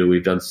thing to do.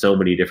 We've done so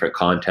many different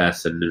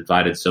contests and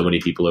invited so many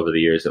people over the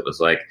years. It was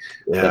like,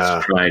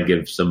 let's try and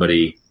give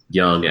somebody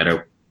young at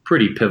a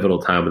pretty pivotal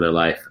time in their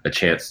life a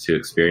chance to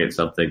experience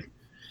something.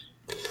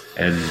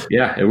 And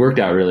it worked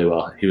out really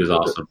well. He was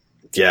awesome.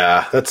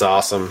 Yeah, that's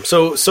awesome.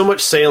 So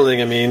much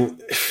sailing. I mean,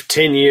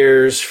 10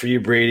 years for you,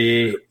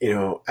 Brady. You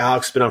know,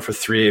 Alex been on for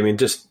 3. I mean,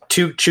 just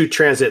two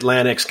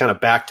transatlantics kind of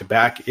back to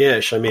back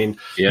ish. I mean,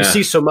 you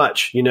see so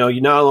much. You know,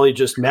 you not only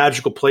just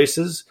magical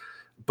places,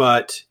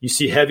 but you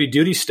see heavy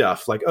duty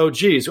stuff like, oh,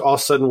 geez, all of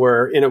a sudden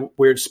we're in a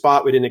weird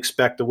spot. We didn't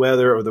expect the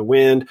weather or the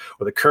wind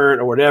or the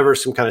current or whatever,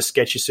 some kind of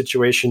sketchy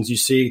situations. You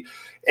see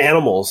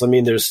animals. I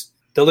mean,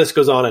 the list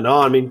goes on and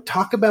on. I mean,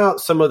 talk about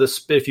some of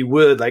the, if you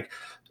would, like,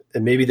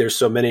 and maybe there's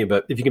so many,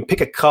 but if you can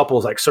pick a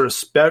couple like sort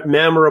of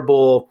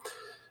memorable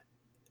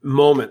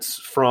moments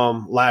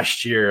from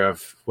last year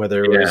of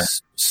whether it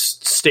was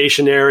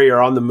stationary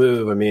or on the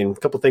move. I mean, a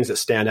couple of things that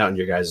stand out in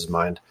your guys'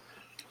 mind.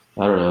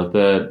 I don't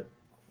know.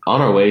 On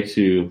our way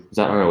to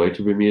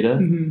Bermuda,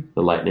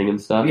 the lightning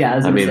and stuff. Yeah, I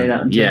was going to say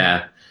that one too.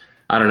 Yeah.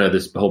 I don't know,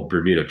 this whole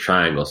Bermuda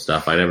Triangle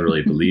stuff. I never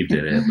really believed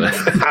in it, but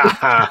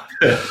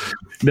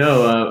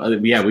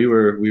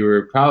we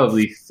were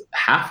probably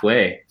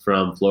halfway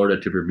from Florida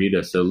to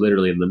Bermuda, so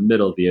literally in the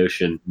middle of the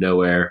ocean,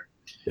 nowhere.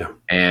 Yeah.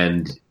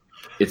 And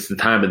it's the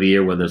time of the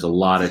year when there's a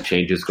lot of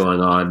changes going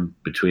on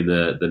between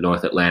the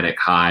North Atlantic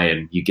high,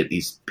 and you get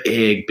these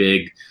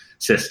big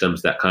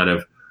systems that kind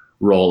of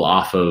roll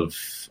off of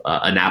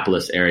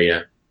Annapolis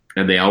area.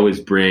 And they always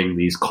bring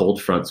these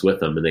cold fronts with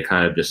them, and they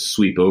kind of just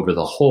sweep over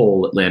the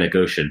whole Atlantic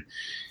Ocean.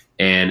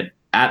 And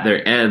at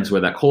their ends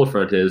where that cold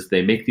front is,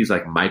 they make these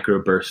like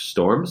microburst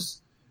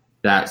storms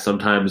that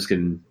sometimes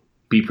can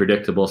be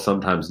predictable,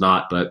 sometimes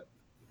not, but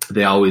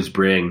they always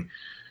bring,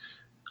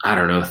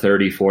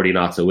 30, 40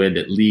 knots of wind,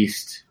 at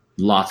least,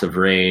 lots of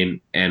rain,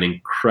 and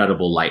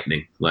incredible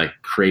lightning, like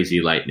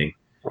crazy lightning.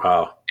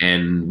 Wow.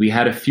 And we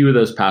had a few of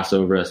those pass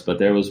over us, but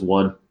there was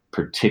one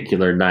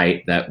particular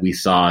night that we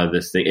saw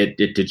this thing. It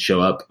did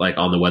show up like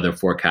on the weather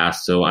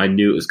forecast, so I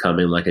knew it was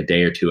coming like a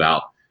day or two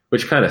out,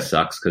 which kind of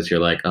sucks because you're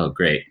like, oh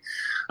great,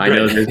 I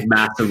know there's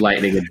massive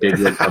lightning and big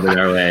wind coming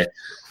our way.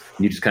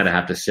 You just kind of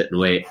have to sit and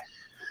wait.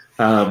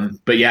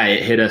 But yeah,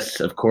 it hit us,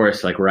 of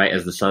course, like right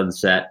as the sun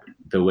set.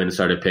 The wind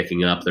started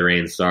picking up, the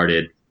rain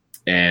started,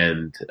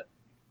 and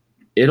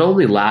it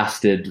only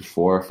lasted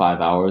 4 or 5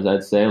 hours,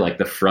 I'd say, like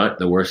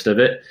the worst of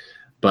it.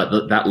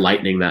 But that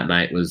lightning that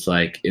night was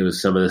like, it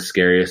was some of the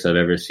scariest I've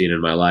ever seen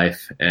in my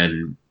life.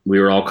 And we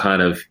were all kind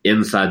of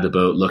inside the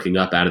boat looking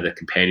up out of the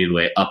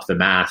companionway, up the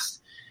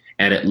mast.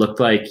 And it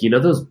looked like,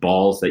 those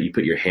balls that you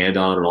put your hand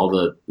on and all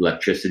the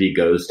electricity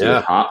goes to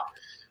the top.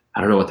 I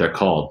don't know what they're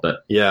called,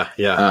 but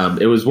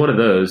it was one of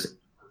those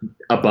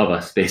above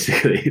us,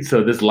 basically.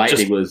 So this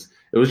lightning was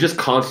just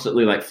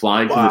constantly like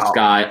flying through the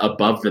sky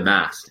above the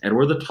mast. And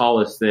we're the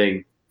tallest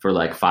thing for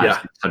like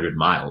 500-600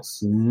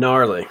 miles.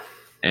 Gnarly.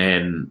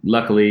 And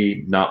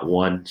luckily, not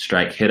one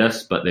strike hit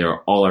us, but they were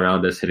all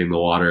around us hitting the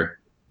water.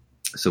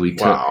 So we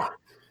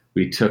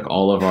took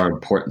all of our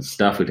important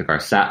stuff. We took our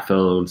sat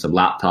phone, some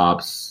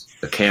laptops,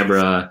 a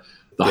camera,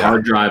 the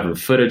hard drive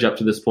of footage up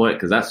to this point,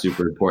 because that's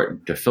super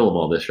important to film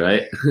all this,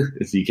 right?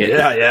 So you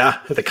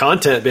can't. The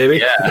content, baby.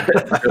 Yeah,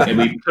 and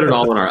we put it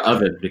all in our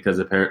oven because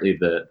apparently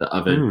the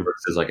oven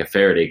works as like a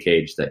Faraday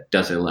cage that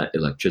doesn't let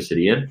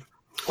electricity in.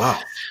 Wow.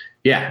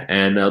 Yeah,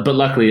 and but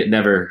luckily it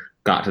never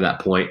got to that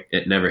point.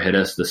 It never hit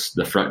us.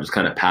 The front just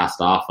kind of passed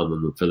off, and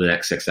then for the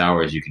next 6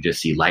 hours, you could just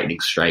see lightning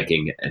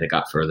striking, and it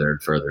got further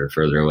and further and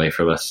further away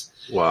from us.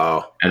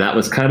 Wow. And that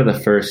was kind of the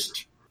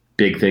first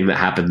big thing that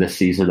happened this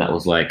season that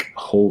was like,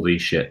 holy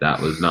shit,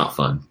 that was not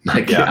fun.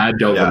 Like, I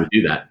don't want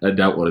to do that. I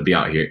don't want to be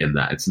out here in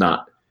that. It's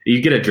not,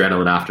 you get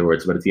adrenaline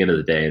afterwards, but at the end of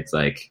the day, it's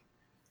like,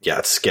 yeah,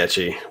 it's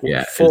sketchy.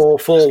 Yeah. Full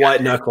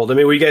white knuckled. I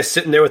mean, were you guys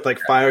sitting there with like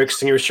fire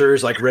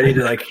extinguishers, like ready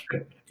to like,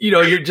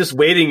 you're just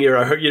waiting.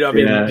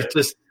 It's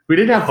just, we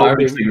didn't have fire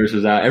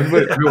extinguishers out.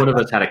 Every one of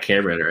us had a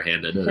camera in our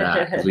hand. I know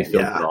that because we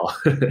filmed it all.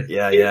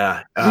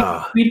 Yeah.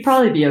 Oh. We'd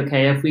probably be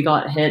okay. If we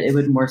got hit, it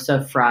would more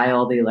so fry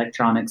all the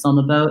electronics on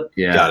the boat.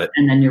 Yeah. Got it.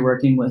 And then you're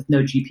working with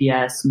no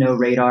GPS, no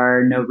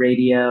radar, no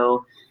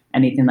radio,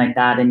 anything like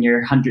that. And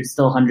you're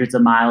still hundreds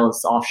of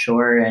miles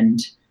offshore, and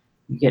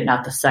you're getting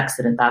out the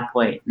sextant at that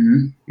point.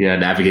 Mm-hmm. Yeah,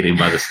 navigating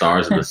by the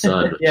stars and the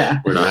sun. Yeah.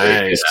 We're not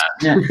nice.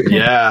 That.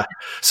 Yeah.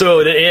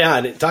 So,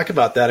 talk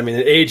about that. I mean,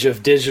 the age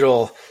of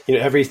digital,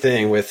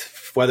 everything with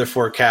weather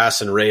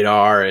forecasts and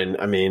radar. And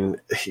I mean,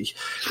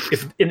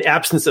 if in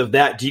absence of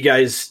that, do you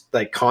guys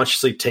like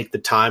consciously take the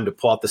time to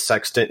pull out the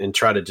sextant and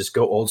try to just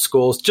go old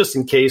schools, just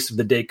in case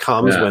the day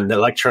comes when the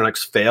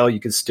electronics fail, you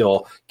can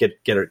still get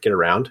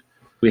around?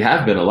 We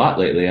have been a lot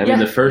lately. I mean,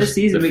 this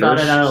season we got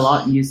it out a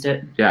lot and used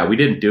it. Yeah, we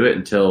didn't do it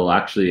until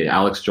actually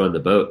Alex joined the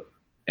boat,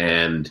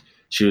 and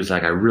she was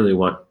like, I really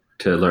want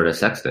to learn a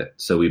sextant.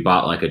 So we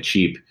bought like a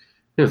cheap,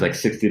 it was like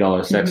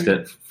 $60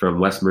 sextant from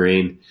West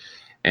Marine.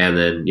 And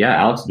then,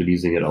 Alex has been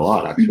using it a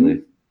lot,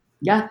 actually.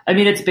 Yeah. I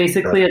mean, it's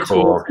basically That's a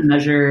tool to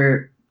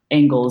measure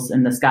angles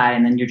in the sky,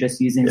 and then you're just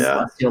using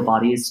celestial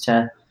bodies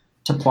to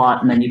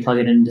plot, and then you plug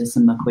it into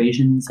some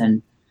equations.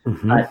 And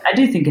but I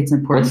do think it's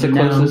important. What's the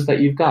closest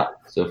that you've got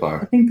so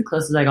far? I think the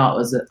closest I got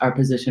was our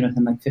position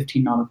within like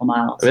 15 nautical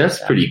miles. I mean,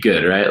 that's pretty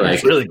good, right? Like,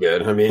 it's really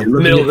good. I mean,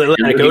 middle of the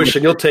Atlantic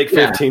Ocean, you'll take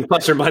 15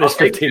 plus or minus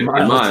 15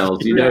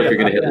 miles. You know if you're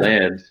going to hit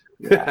land.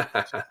 Yeah.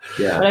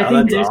 But I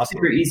think it's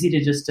super easy to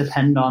just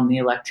depend on the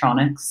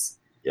electronics.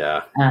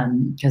 Yeah.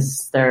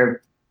 Because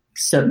they're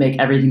make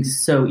everything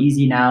so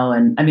easy now.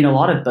 And I mean, a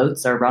lot of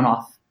boats are run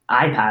off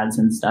iPads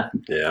and stuff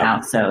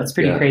now. So it's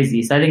pretty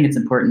crazy. So I think it's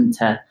important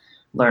to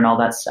learn all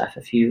that stuff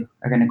if you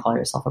are going to call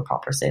yourself a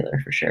proper sailor,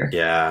 for sure.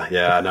 Yeah.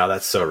 No,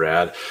 that's so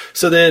rad.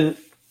 So then,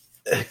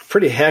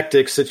 pretty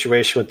hectic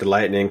situation with the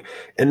lightning.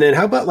 And then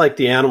how about like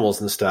the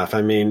animals and stuff?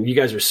 I mean, you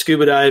guys are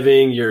scuba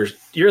diving, you're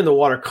in the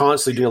water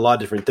constantly doing a lot of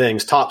different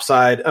things,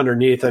 topside,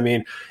 underneath. I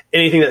mean,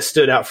 anything that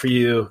stood out for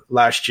you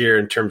last year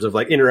in terms of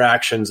like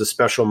interactions, a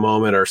special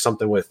moment or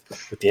something with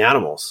the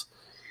animals?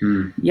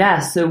 Yeah,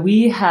 so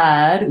we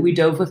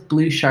dove with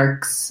blue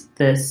sharks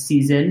this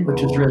season,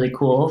 which was really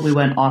cool. We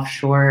went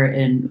offshore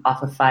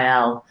off of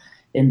Fayal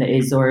in the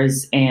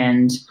Azores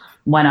and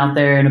went out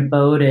there in a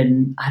boat,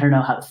 and I don't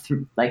know how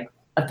like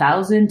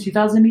 1,000,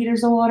 2,000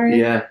 meters of water.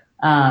 Yeah.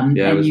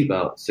 It was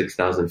about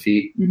 6,000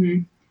 feet.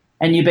 Mm-hmm.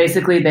 And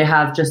they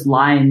have just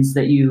lines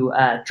that you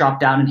drop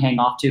down and hang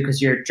off to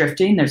because you're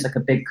drifting. There's like a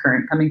big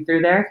current coming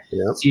through there.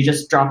 Yep. So you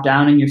just drop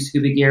down in your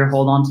scuba gear,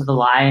 hold onto the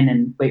line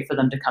and wait for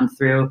them to come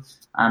through.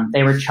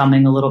 They were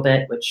chumming a little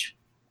bit, which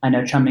I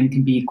know chumming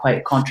can be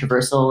quite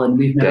controversial, and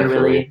we've never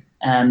really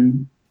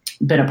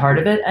been a part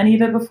of any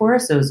of it before.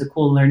 So it was a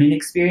cool learning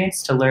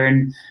experience to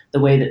learn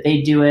the way that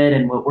they do it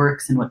and what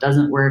works and what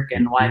doesn't work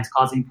and why it's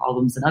causing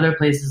problems in other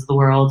places of the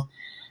world.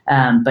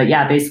 But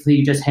basically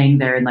you just hang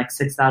there in like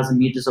 6,000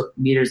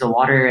 meters of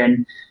water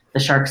and the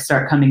sharks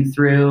start coming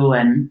through.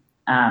 And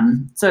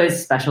so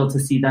it's special to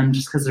see them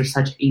just because they're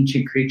such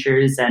ancient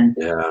creatures and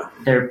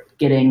they're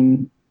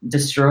getting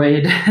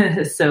destroyed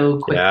so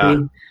quickly. Yeah.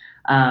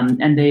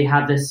 And they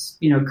have this,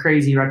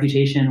 crazy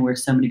reputation where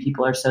so many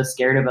people are so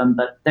scared of them,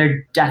 but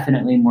they're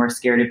definitely more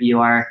scared of you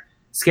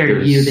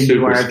than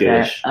you are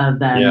of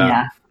them.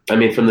 Yeah. I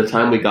mean, from the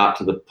time we got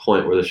to the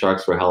point where the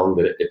sharks were howling,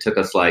 but it took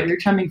us like... We were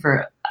chumming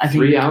for...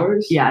 3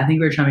 hours? Yeah, I think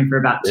we were chumming for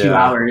about 2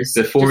 hours.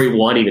 Before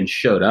one even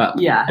showed up.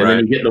 Yeah. And then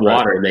you get in the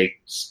water and they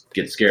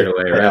get scared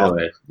away right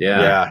away.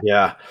 Yeah.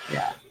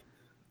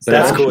 So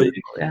that's cool.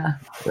 Yeah.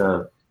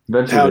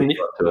 Eventually they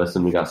came up to us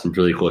and we got some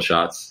really cool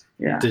shots.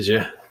 Yeah. Did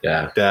you?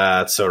 Yeah.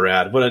 That's so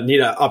rad. What a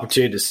neat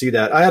opportunity to see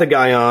that. I had a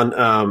guy on,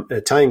 an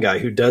Italian guy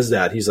who does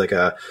that. He's like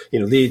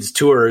leads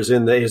tours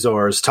in the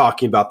Azores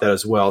talking about that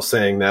as well,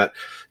 saying that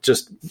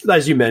just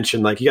as you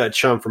mentioned, like you got to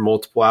chum for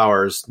multiple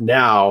hours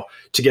now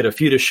to get a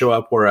few to show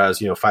up. Whereas,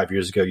 5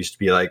 years ago, it used to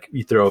be like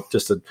you throw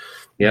just a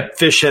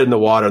fish head in the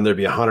water and there'd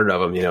be 100 of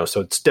them,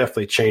 so it's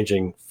definitely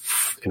changing,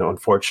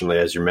 unfortunately,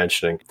 as you're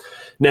mentioning.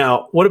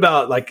 Now, what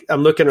about like,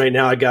 I'm looking right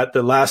now, I got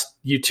the last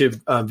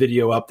YouTube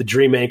video up, the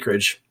Dream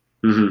Anchorage.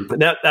 Mm-hmm.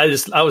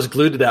 And I was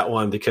glued to that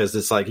one because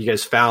it's like you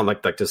guys found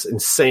like this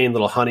insane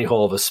little honey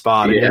hole of a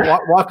spot. I mean,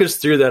 walk us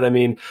through that. I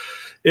mean,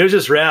 it was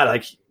just rad.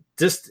 Like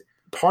just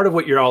part of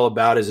what you're all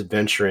about is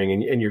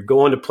adventuring, and you're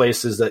going to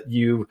places that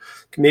you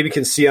maybe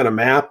can see on a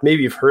map,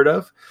 maybe you've heard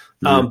of,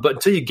 but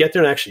until you get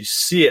there and actually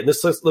see it. And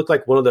this looked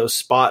like one of those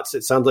spots.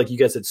 It sounds like you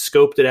guys had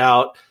scoped it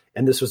out,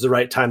 and this was the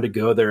right time to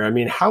go there. I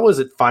mean, how was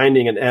it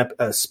finding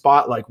a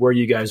spot like where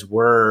you guys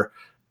were?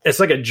 It's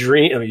like a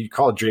dream. I mean, you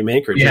call it Dream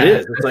Anchorage. Yeah. It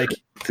is. It's like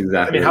exactly.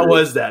 I mean, how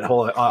was that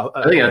whole?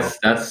 I think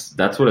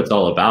that's what it's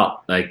all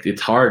about. Like,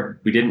 it's hard.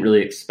 We didn't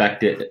really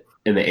expect it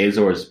in the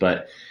Azores,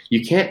 but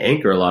you can't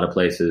anchor a lot of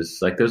places.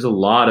 Like, there's a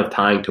lot of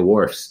tying to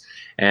wharfs,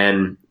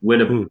 and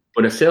when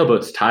a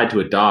sailboat's tied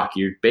to a dock,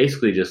 you're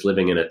basically just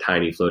living in a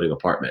tiny floating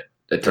apartment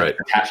that's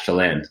attached to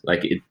land.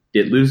 Like,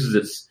 it loses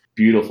its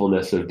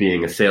beautifulness of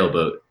being a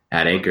sailboat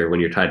at anchor when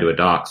you're tied to a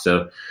dock.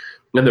 So.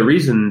 And the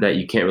reason that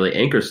you can't really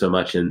anchor so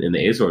much in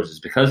the Azores is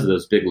because of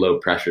those big low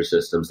pressure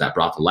systems that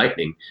brought the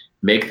lightning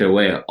make their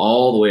way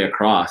all the way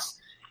across,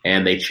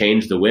 and they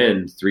change the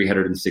wind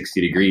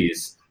 360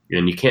 degrees.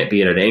 And you can't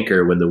be at an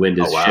anchor when the wind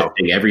is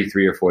shifting every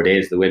 3 or 4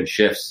 days. The wind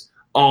shifts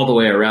all the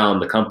way around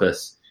the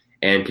compass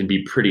and can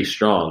be pretty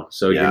strong.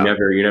 So you're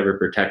never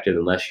protected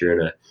unless you're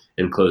in an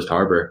enclosed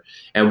harbor.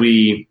 And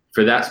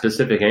for that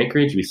specific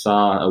anchorage, we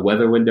saw a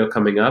weather window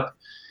coming up.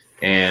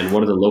 And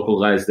one of the local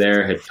guys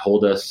there had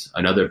told us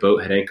another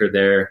boat had anchored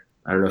there,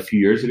 I don't know, a few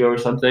years ago or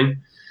something.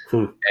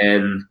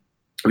 And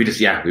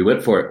we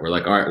went for it. We're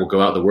like, all right, we'll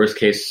go out. The worst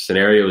case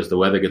scenario is the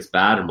weather gets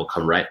bad and we'll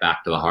come right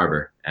back to the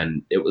harbor.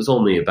 And it was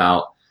only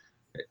about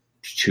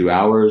 2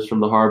 hours from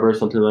the harbor,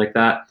 something like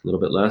that, a little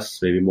bit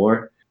less, maybe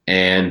more.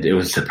 And it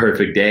was the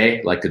perfect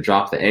day, like to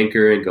drop the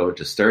anchor and go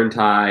into stern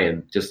tie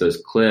and just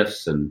those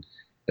cliffs. And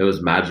it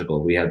was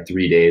magical. We had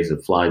 3 days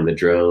of flying the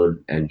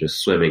drone and just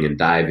swimming and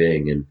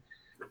diving. And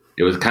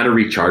it was kind of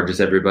recharges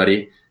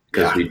everybody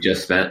because we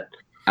just spent,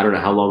 I don't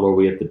know, how long were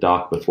we at the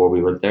dock before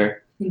we went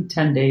there? I think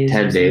 10 days.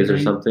 10 days or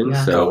something.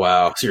 Yeah. So, oh,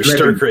 wow. So you're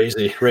stir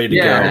crazy, ready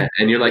to go.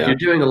 And you're like, you're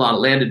doing a lot of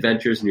land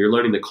adventures and you're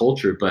learning the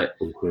culture, but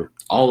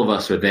all of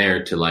us are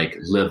there to like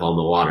live on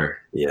the water.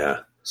 Yeah.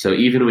 So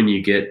even when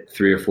you get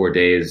 3 or 4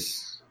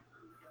 days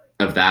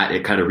of that,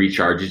 it kind of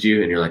recharges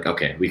you and you're like,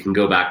 okay, we can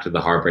go back to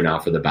the harbor now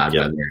for the bad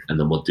weather and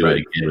then we'll do it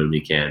again when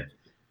we can.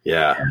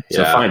 Yeah.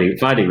 So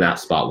finding that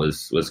spot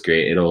was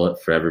great. It'll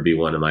forever be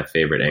one of my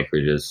favorite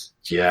anchorages.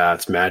 Yeah,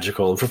 it's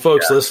magical. And for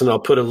folks listening, I'll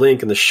put a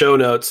link in the show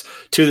notes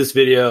to this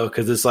video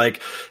because it's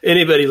like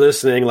anybody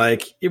listening,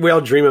 like we all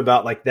dream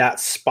about like that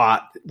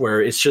spot where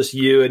it's just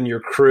you and your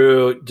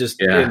crew just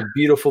in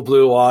beautiful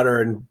blue water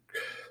and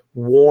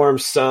warm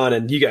sun,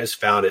 and you guys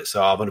found it.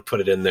 So I'm going to put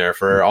it in there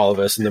for all of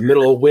us in the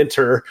middle of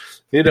winter,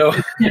 you know.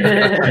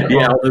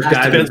 All those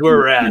guys depends where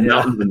we're at.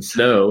 Mountains and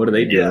snow. What are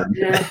they doing?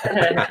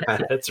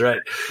 That's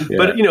right.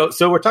 But you know,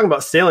 so we're talking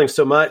about sailing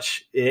so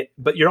much,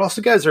 but you're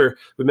also guys are.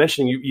 We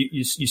mentioned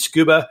you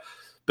scuba,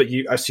 but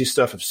I see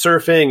stuff of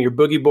surfing, you're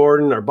boogie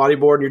boarding or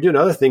bodyboarding, you're doing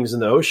other things in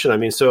the ocean. I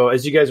mean, so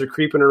as you guys are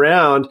creeping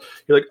around,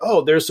 you're like,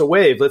 oh, there's a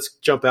wave. Let's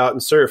jump out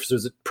and surf. So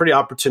it's pretty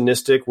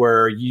opportunistic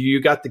where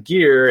you got the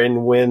gear,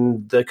 and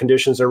when the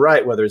conditions are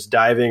right, whether it's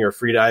diving or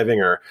free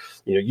diving, or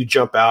you know, you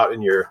jump out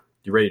and you're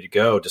ready to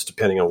go, just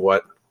depending on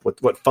what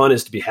fun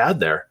is to be had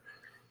there.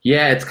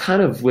 Yeah, it's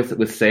kind of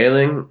with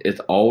sailing, it's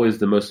always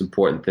the most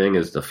important thing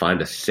is to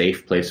find a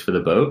safe place for the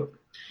boat.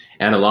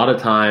 And a lot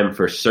of time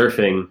for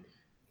surfing,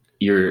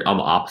 you're on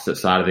the opposite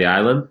side of the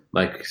island.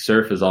 Like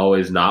surf is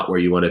always not where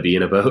you want to be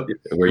in a boat,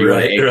 where you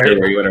want to anchor,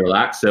 where you want to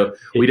relax. So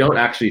we don't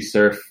actually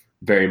surf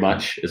very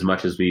much as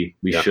we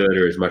should,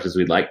 or as much as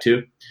we'd like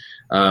to.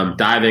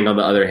 Diving, on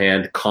the other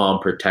hand, calm,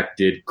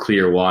 protected,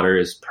 clear water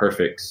is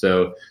perfect.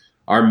 So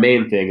our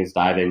main thing is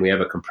diving. We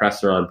have a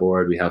compressor on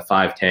board. We have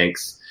 5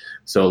 tanks.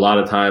 So a lot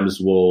of times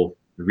we'll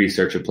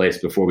research a place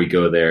before we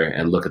go there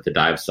and look at the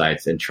dive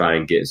sites and try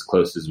and get as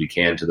close as we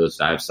can to those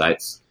dive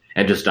sites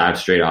and just dive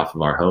straight off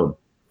of our home,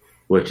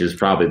 which is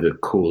probably the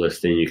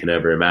coolest thing you can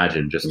ever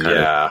imagine. Just kind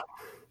of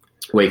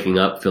waking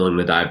up, filling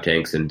the dive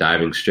tanks, and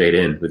diving straight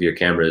in with your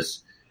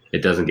cameras.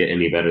 It doesn't get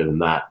any better than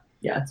that.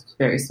 Yeah, it's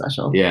very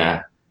special.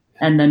 Yeah.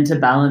 And then to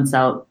balance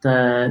out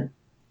the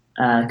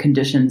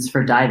conditions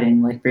for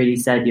diving, like Brady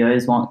said, you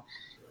always want,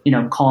 you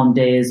know, calm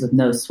days with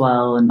no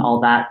swell and all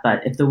that.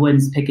 But if the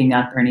wind's picking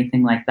up or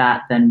anything like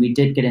that, then we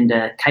did get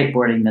into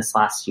kiteboarding this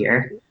last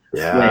year,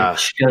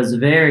 which goes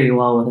very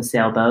well with a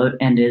sailboat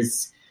and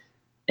is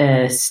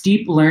a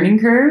steep learning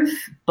curve.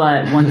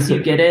 But once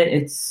you get it,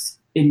 it's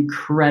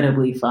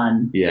incredibly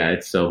fun. Yeah,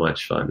 it's so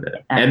much fun.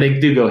 And they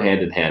do go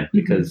hand in hand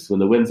because when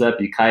the wind's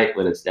up, you kite.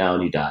 When it's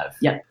down, you dive.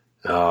 Yep.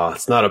 Oh,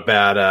 it's not a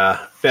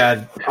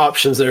bad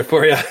options there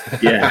for you.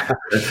 Yeah,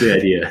 that's the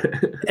idea.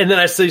 And then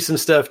I see some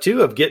stuff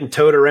too of getting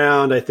towed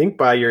around, I think,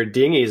 by your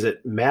dinghy. Is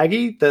it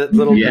Maggie, that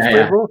little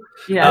inflatable?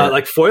 Yeah.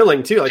 Like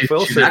foiling too, like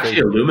foil She's surfing.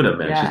 actually aluminum,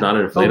 man. Yeah. She's not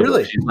an inflatable. Oh,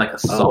 really? She's like a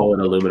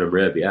solid aluminum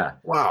rib, yeah.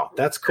 Wow,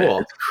 that's cool.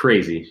 It's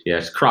crazy. Yeah,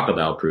 it's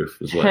crocodile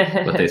proof is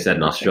what they said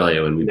in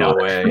Australia when we No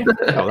bought way.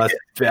 Oh, that's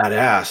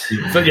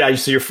badass. But yeah,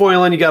 so you're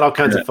foiling, you got all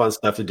kinds of fun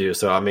stuff to do.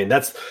 So I mean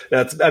that's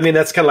kind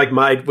of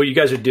like what you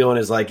guys are doing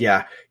is like,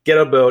 get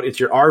a boat. It's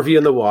your RV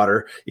in the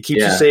water. It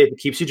keeps you safe. It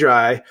keeps you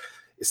dry.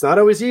 It's not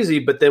always easy,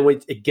 but then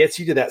when it gets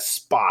you to that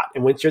spot,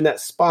 and once you're in that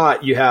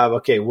spot, you have,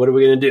 okay, what are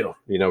we going to do?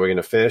 You know, we're going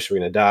to fish, we're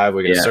going to dive,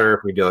 we're going to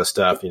surf, we do all this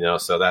stuff, you know,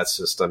 so that's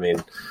just, I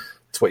mean,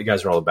 it's what you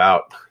guys are all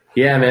about.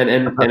 Yeah, man.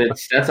 And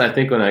that's, I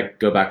think when I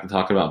go back to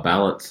talking about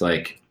balance,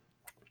 like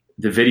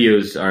the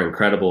videos are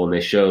incredible and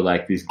they show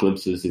like these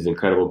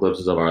incredible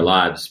glimpses of our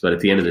lives. But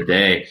at the end of the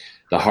day,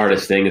 the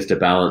hardest thing is to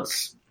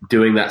balance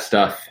doing that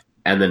stuff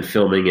and then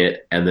filming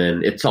it. And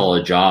then it's all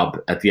a job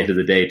at the end of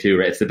the day too,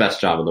 right? It's the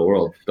best job in the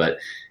world. But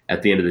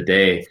at the end of the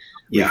day,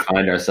 we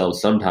find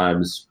ourselves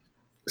sometimes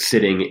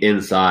sitting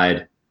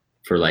inside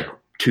for like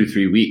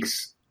 2-3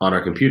 weeks on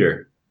our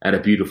computer at a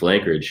beautiful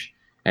anchorage.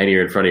 And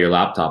you're in front of your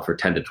laptop for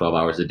 10 to 12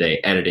 hours a day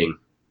editing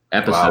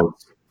episodes. Wow.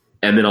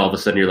 And then all of a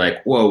sudden you're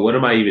like, whoa, what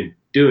am I even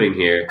doing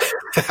here?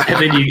 and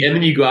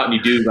then you go out and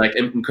you do like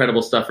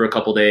incredible stuff for a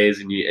couple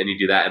days and you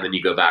do that. And then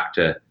you go back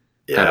to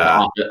kind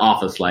of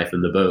office life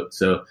in the boat.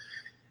 So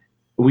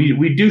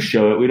we do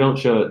show it. We don't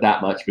show it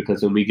that much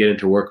because when we get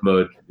into work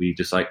mode, we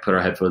just like put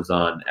our headphones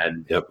on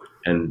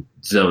and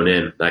zone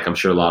in. Like I'm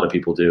sure a lot of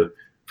people do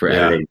for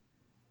editing.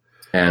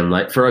 And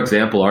like, for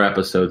example, our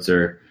episodes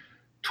are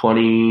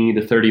 20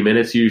 to 30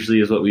 minutes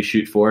usually is what we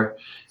shoot for.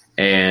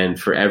 And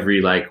for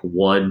every like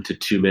 1 to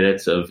 2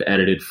 minutes of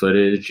edited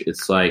footage,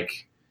 it's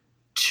like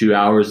 2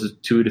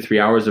 to 3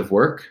 hours of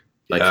work,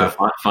 like to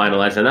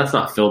finalize. And that's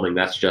not filming.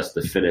 That's just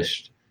the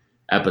finished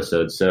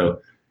episodes. So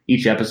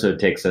each episode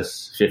takes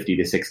us 50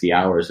 to 60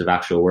 hours of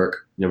actual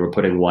work. And we're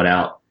putting one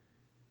out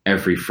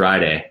every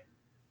Friday.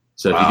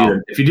 So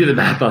if you do the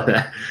math on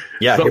that,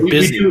 but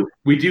busy.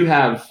 We do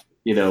have,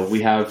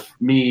 we have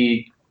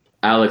me,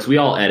 Alex, we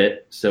all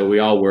edit. So we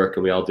all work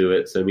and we all do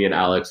it. So me and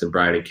Alex and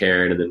Brian and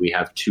Karen, and then we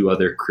have 2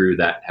 other crew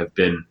that have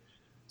been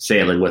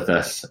sailing with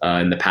us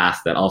in the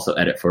past that also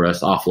edit for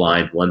us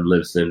offline. One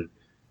lives in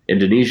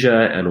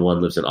Indonesia and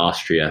one lives in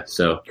Austria.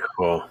 So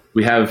cool.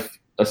 We have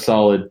a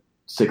solid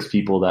 6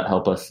 people that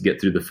help us get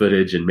through the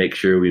footage and make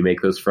sure we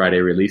make those Friday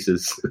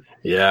releases.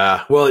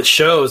 Yeah. Well, it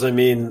shows. I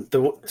mean,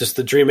 just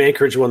the Dream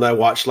Anchorage one that I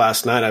watched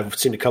last night, I've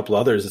seen a couple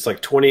others. It's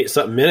like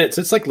 20-something minutes.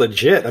 It's like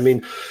legit. I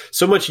mean,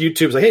 so much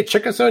YouTube's like, hey,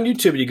 check us out on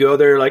YouTube. You go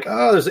there like,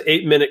 oh, there's an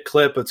 8-minute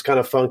clip. It's kind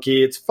of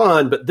funky. It's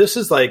fun. But this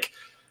is like,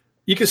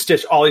 you can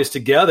stitch all these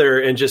together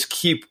and just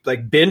keep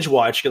like binge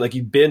watching, like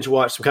you binge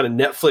watch some kind of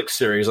Netflix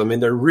series. I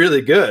mean, they're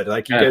really good.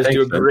 Like you guys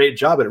do a great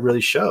job, and it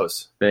really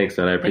shows. Thanks,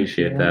 man. I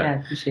appreciate that. Yeah, I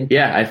appreciate that.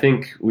 Yeah, I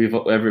think we've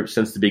ever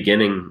since the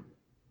beginning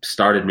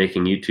started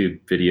making YouTube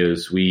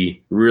videos.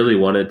 We really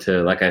wanted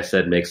to, like I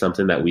said, make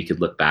something that we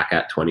could look back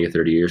at 20 or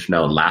 30 years from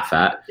now and laugh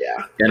at.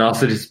 Yeah, and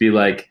also just be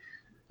like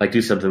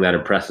do something that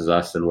impresses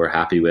us and we're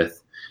happy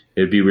with.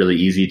 It would be really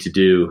easy to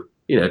do,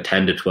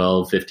 10 to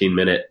 12,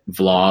 15-minute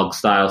vlog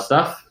style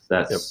stuff.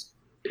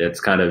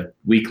 It's kind of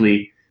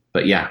weekly,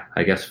 but yeah,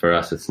 I guess for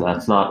us, it's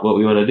not what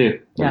we want to do.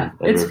 Yeah,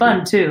 it's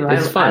fun too.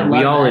 It's fun.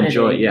 We all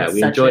enjoy. Yeah,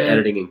 we enjoy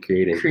editing and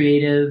creating.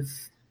 Creative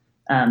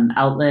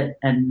outlet,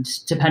 and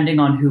depending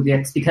on who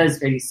gets, because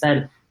Grady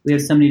said we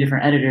have so many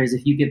different editors.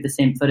 If you give the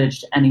same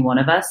footage to any one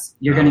of us,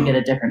 you're going to get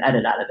a different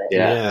edit out of it.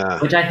 Yeah,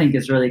 which I think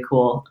is really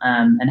cool.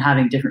 And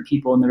having different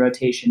people in the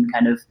rotation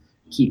kind of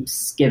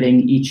keeps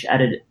giving each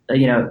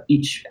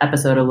each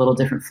episode a little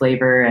different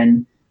flavor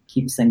and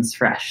keeps things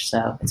fresh.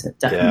 So it's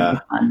definitely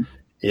fun.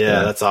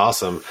 Yeah, that's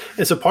awesome.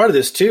 And so part of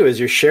this too is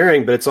you're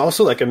sharing, but it's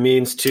also like a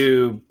means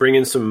to bring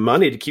in some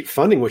money to keep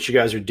funding what you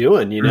guys are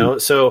doing, Mm-hmm.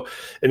 So,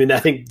 I mean,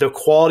 I think the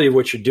quality of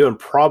what you're doing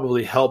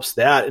probably helps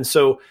that. And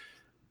so,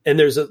 and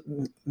there's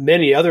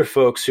many other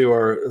folks who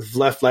are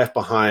left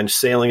behind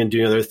sailing and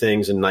doing other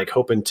things and like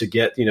hoping to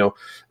get,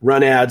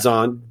 run ads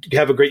on,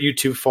 have a great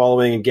YouTube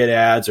following and get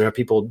ads or have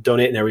people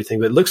donate and everything.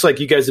 But it looks like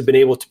you guys have been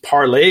able to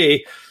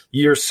parlay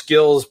your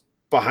skills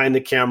behind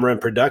the camera and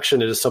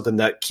production is something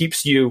that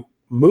keeps you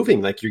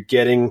moving. Like you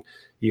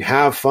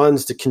have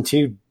funds to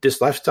continue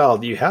this lifestyle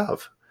that you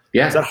have.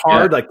 Yeah. Is that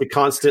hard? Yeah. Like the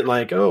constant,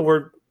 like,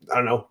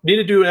 need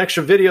to do an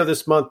extra video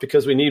this month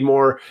because we need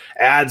more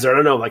ads, or I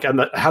don't know, like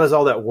how does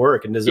all that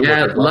work? And does it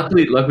work?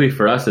 Luckily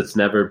for us, it's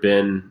never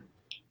been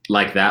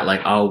like that.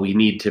 Like, oh, we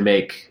need to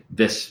make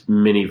this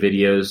many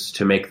videos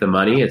to make the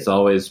money. It's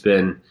always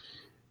been,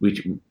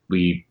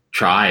 we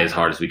try as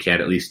hard as we can,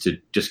 at least to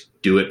just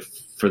do it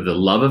for the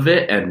love of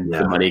it, and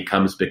the money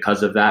comes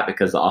because of that,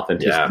 because the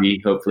authenticity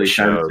hopefully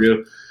shines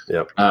through.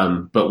 Yep.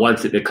 But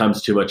once it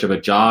becomes too much of a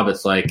job,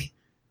 it's like,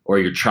 or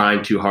you're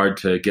trying too hard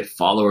to get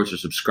followers or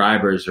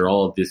subscribers or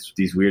all of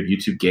these weird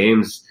YouTube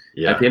games.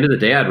 Yeah. At the end of the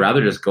day, I'd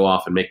rather just go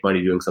off and make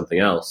money doing something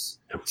else,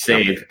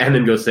 save, and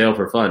then go sail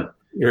for fun.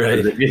 You're right.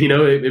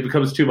 It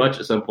becomes too much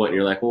at some point, and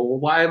you're like, well,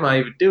 why am I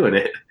even doing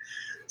it?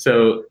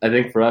 So I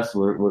think for us,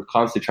 we're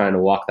constantly trying to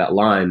walk that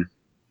line.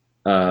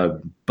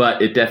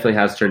 But it definitely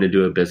has turned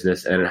into a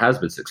business, and it has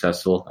been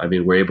successful. I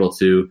mean, we're able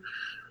to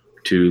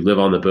live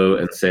on the boat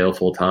and sail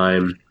full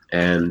time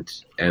and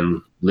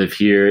live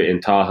here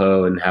in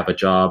Tahoe and have a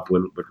job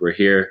when we're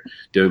here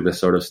doing this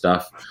sort of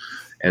stuff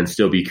and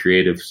still be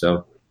creative.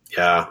 So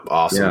yeah,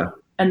 awesome. Yeah.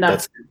 And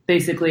that's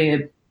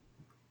basically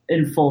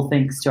in full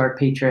thanks to our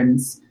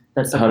patrons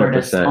that support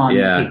us on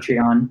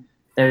Patreon.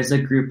 There's a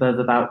group of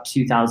about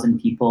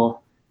 2,000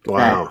 people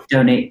that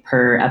donate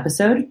per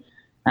episode.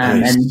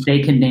 Nice. And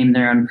they can name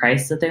their own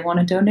price that they want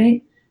to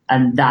donate.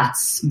 And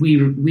that's, we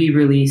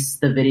release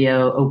the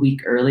video a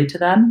week early to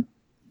them.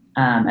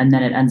 And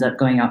then it ends up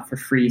going out for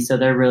free. So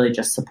they're really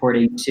just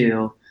supporting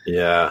to,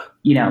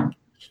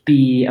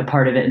 be a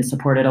part of it and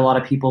support it. A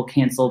lot of people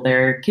cancel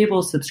their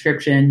cable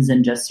subscriptions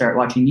and just start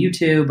watching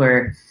YouTube,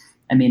 or,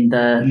 I mean,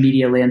 the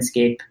media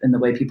landscape and the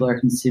way people are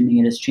consuming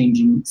it is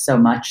changing so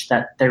much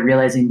that they're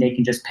realizing they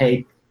can just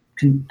pay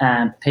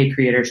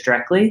creators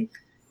directly.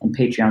 And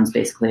Patreon's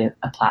basically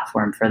a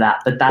platform for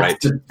that. But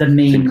that's the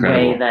main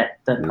way that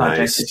the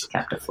project is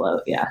kept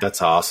afloat. Yeah.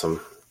 That's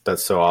awesome.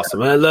 That's so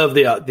awesome. And I love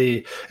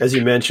the as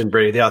you mentioned,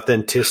 Brady, the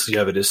authenticity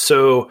of it is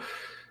so,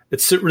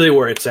 it's really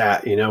where it's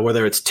at,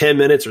 whether it's 10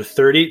 minutes or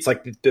 30, it's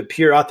like the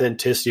pure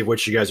authenticity of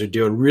what you guys are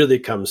doing really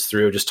comes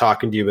through just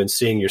talking to you and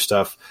seeing your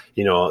stuff,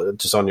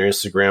 just on your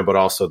Instagram, but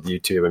also the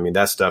YouTube. I mean,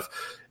 that stuff,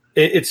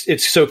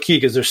 it's so key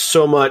because there's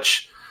so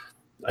much,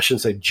 I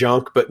shouldn't say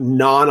junk, but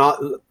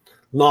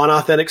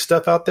non-authentic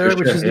stuff out there,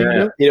 which is,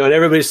 and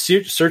everybody's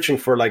searching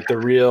for like the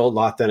real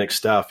authentic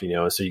stuff,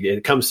 so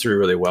it comes through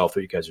really well for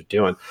what you guys are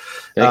doing.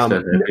 Thanks,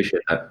 man. I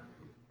appreciate that.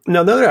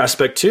 Now, another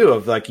aspect too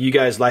of like you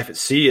guys' life at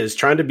sea is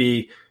trying to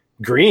be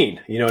green.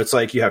 It's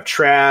like you have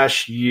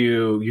trash,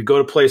 you go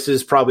to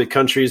places, probably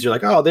countries, you're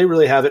like, oh, they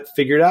really have it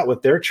figured out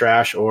with their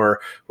trash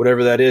or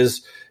whatever that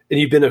is. and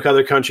you've been to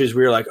other countries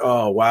where you're like,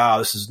 oh, wow,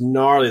 this is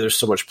gnarly. There's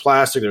so much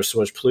plastic. There's so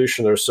much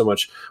pollution. There's so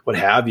much what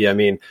have you. I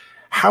mean,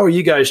 how are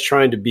you guys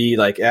trying to be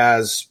like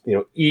as,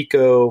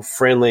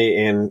 eco-friendly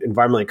and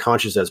environmentally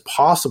conscious as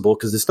possible?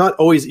 Because it's not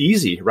always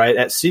easy, right?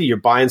 At sea, you're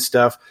buying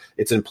stuff,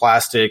 it's in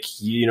plastic,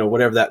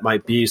 whatever that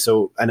might be.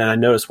 So, and then I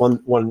noticed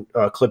one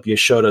clip you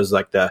showed us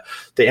like the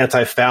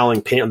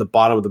anti-fouling paint on the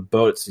bottom of the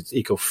boat. It's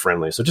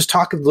eco-friendly. So just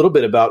talk a little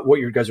bit about what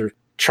you guys are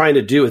trying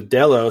to do with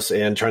Delos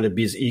and trying to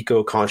be as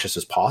eco-conscious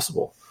as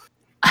possible.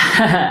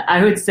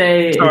 I would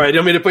say. Sorry, I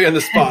don't mean to put you on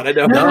the spot. I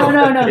don't No.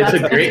 It's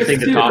a great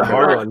thing to talk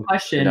about.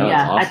 Question.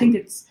 Yeah, awesome.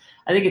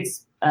 I think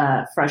it's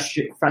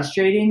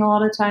frustrating a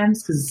lot of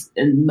times because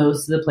in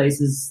most of the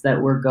places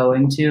that we're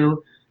going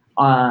to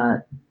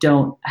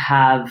don't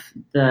have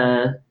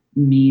the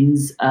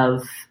means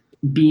of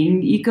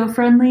being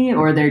eco-friendly,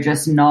 or they're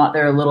just not.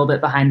 They're a little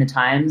bit behind the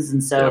times,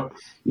 and so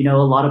a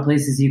lot of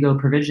places you go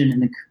provision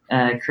in the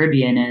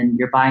Caribbean, and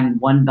you're buying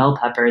one bell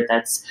pepper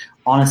that's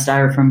on a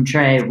styrofoam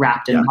tray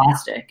wrapped in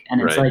plastic. And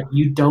it's like,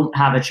 you don't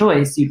have a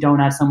choice. You don't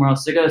have somewhere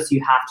else to go. So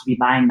you have to be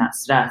buying that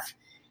stuff.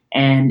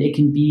 And it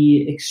can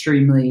be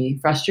extremely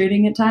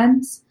frustrating at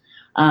times.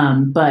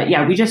 But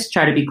yeah, we just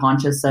try to be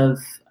conscious of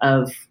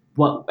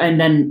what, and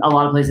then a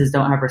lot of places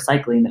don't have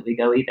recycling that we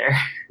go either.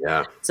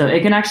 Yeah. So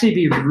it can actually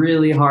be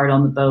really hard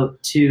on the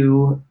boat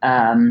to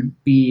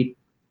be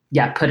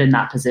put in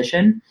that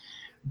position.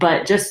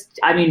 But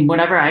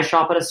whenever I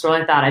shop at a store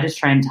like that, I just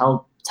try and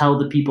tell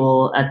the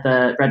people at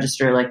the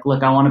register, like,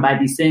 look, I want to buy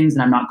these things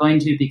and I'm not going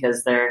to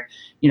because they're,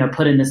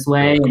 put in this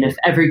way. And if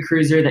every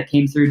cruiser that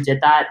came through did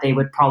that, they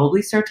would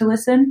probably start to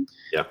listen.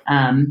 Yeah.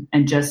 And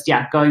just,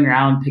 going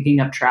around, picking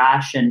up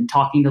trash and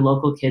talking to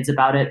local kids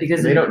about it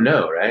because they don't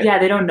know, right? Yeah,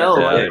 they don't know.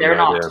 They're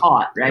not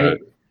taught, right?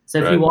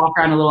 So if you walk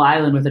around a little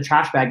island with a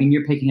trash bag and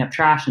you're picking up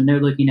trash and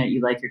they're looking at you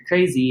like you're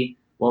crazy,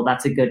 well,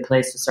 that's a good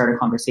place to start a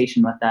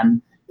conversation with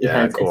them.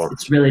 Because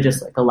it's really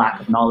just like a lack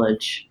of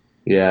knowledge.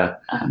 Yeah.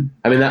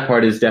 That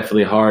part is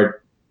definitely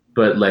hard,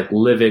 but like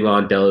living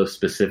on Delos,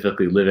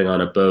 specifically living on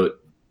a boat,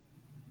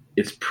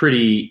 it's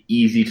pretty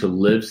easy to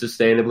live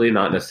sustainably,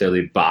 not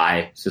necessarily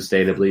buy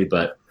sustainably,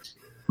 but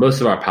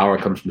most of our power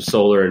comes from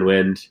solar and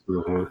wind.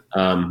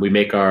 Mm-hmm. We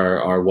make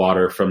our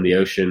water from the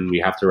ocean. We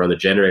have to run the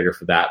generator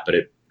for that, but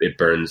it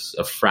burns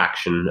a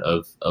fraction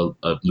of a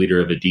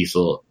liter of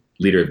diesel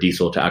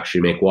to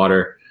actually make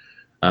water.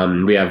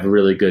 We have a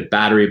really good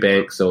battery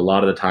bank, so a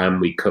lot of the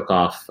time we cook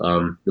off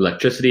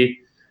electricity.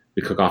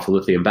 We cook off a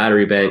lithium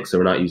battery bank, so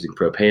we're not using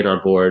propane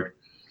on board.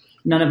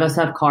 None of us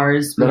have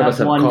cars. We have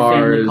one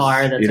family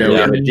car. That's we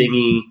have a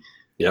dinghy.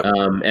 Yep.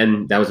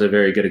 And that was a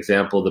very good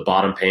example. The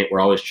bottom paint, we're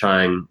always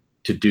trying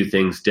to do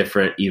things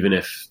different, even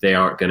if they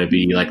aren't going to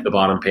be like the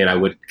bottom paint. I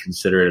would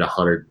consider it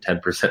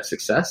 110%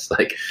 success.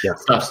 Like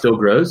stuff still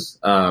grows.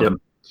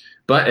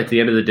 But at the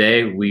end of the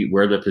day,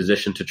 we're in the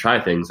position to try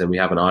things and we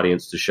have an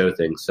audience to show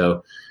things.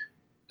 So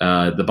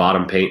the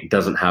bottom paint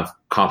doesn't have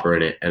copper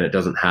in it and it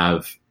doesn't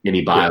have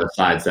any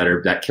biocides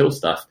that kill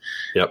stuff.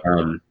 Yep.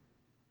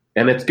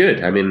 And it's good.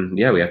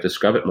 We have to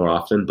scrub it more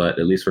often, but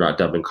at least we're not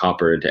dumping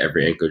copper into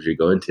every anchorage we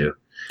go into.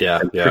 Yeah.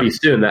 And pretty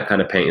soon that kind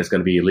of paint is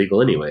going to be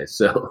illegal anyway.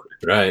 So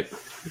right.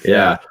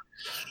 Yeah.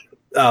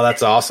 Oh,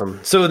 that's awesome.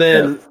 So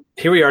then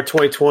here we are,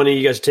 2020.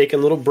 You guys are taking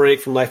a little break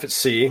from life at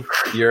sea.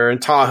 You're in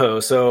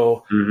Tahoe.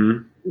 So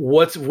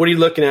what are you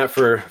looking at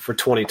for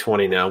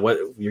 2020 now? What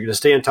you're going to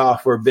stay in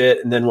Tahoe for a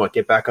bit and then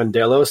get back on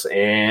Delos?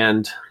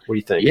 And what do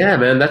you think? Yeah,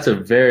 man, that's a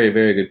very,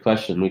 very good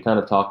question. We kind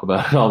of talk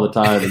about it all the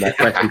time and that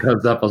question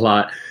comes up a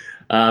lot.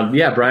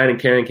 Brian and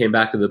Karen came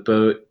back to the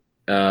boat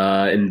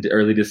in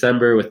early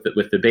December with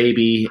the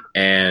baby,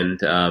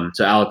 and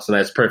so Alex and I,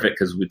 it's perfect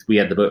because we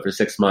had the boat for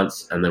 6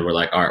 months, and then we're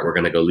like, all right, we're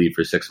gonna go leave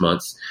for 6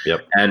 months.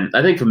 Yep. And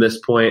I think from this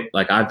point,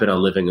 like I've been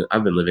living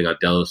on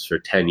Delos for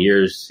 10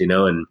 years,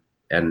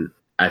 and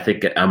I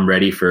think I'm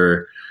ready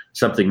for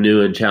something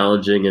new and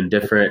challenging and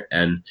different.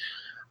 And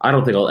I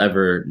don't think I'll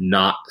ever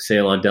not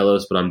sail on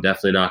Delos, but I'm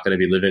definitely not going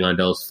to be living on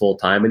Delos full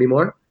time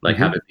anymore. Like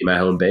have it be my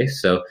home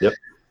base. So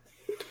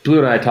Blue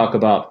and I talk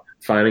about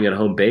finding a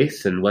home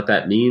base and what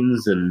that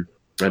means. And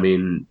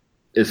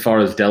as far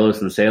as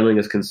Delos and sailing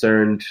is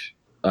concerned,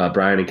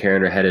 Brian and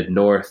Karen are headed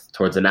north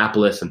towards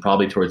Annapolis and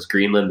probably towards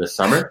Greenland this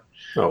summer.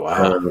 Oh,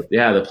 wow.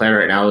 The plan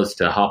right now is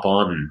to hop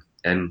on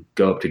and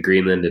go up to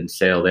Greenland and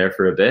sail there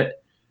for a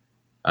bit.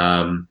 But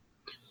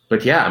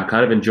I'm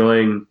kind of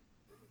enjoying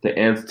to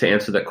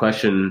answer that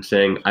question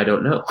saying, I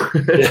don't know.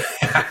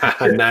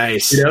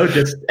 Nice.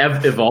 Just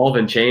evolve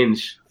and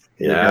change.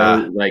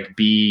 Yeah.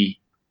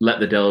 Let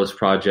the Delos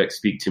project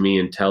speak to me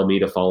and tell me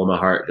to follow my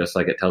heart, just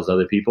like it tells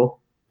other people.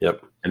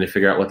 Yep. And to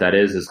figure out what that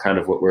is kind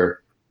of what we're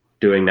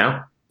doing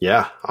now.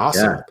 Yeah.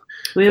 Awesome. Yeah.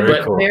 We have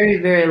a very,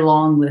 very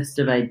long list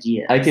of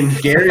ideas. I can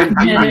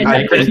guarantee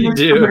I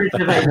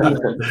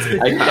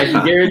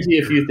can guarantee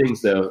a few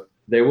things though.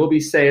 There will be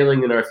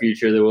sailing in our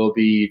future. There will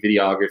be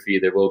videography.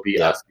 There will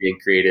be us being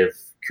creating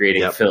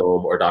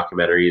film or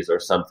documentaries or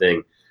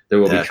something. There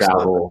will be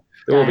travel.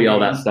 There will be all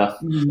that stuff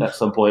at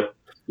some point.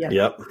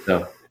 Yep.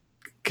 So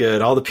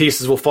Good. All the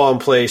pieces will fall in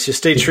place. You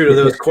stay true to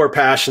those core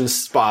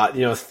passions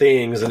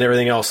things, and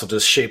everything else will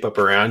just shape up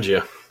around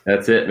you.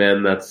 That's it,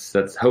 man.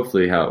 That's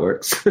hopefully how it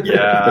works.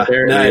 Yeah.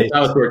 Nice. That's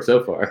how it's worked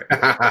so far.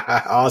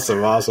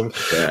 Awesome.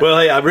 Yeah. Well,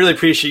 hey, I really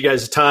appreciate you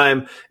guys'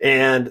 time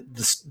and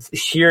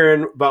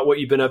hearing about what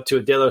you've been up to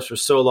at Delos for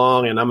so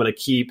long. And I'm going to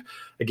keep,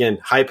 again,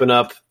 hyping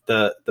up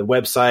the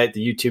website,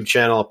 the YouTube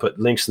channel. I'll put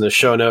links in the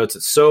show notes.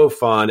 It's so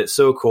fun. It's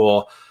so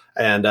cool.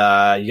 And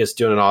you guys are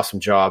doing an awesome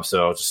job.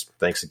 So just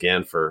thanks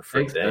again for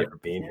today, for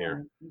being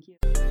here. Thank you.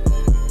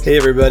 Hey,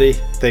 everybody.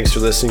 Thanks for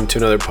listening to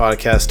another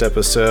podcast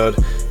episode.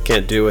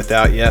 Can't do it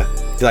without you.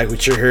 If you like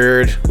what you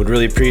heard, would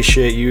really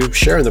appreciate you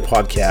sharing the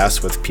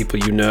podcast with people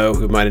you know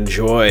who might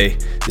enjoy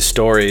the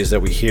stories that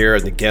we hear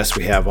and the guests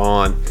we have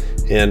on.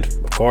 And,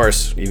 of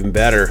course, even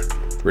better,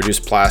 reduce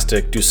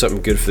plastic, do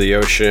something good for the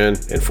ocean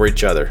and for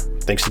each other.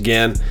 Thanks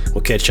again. We'll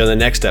catch you on the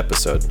next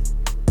episode.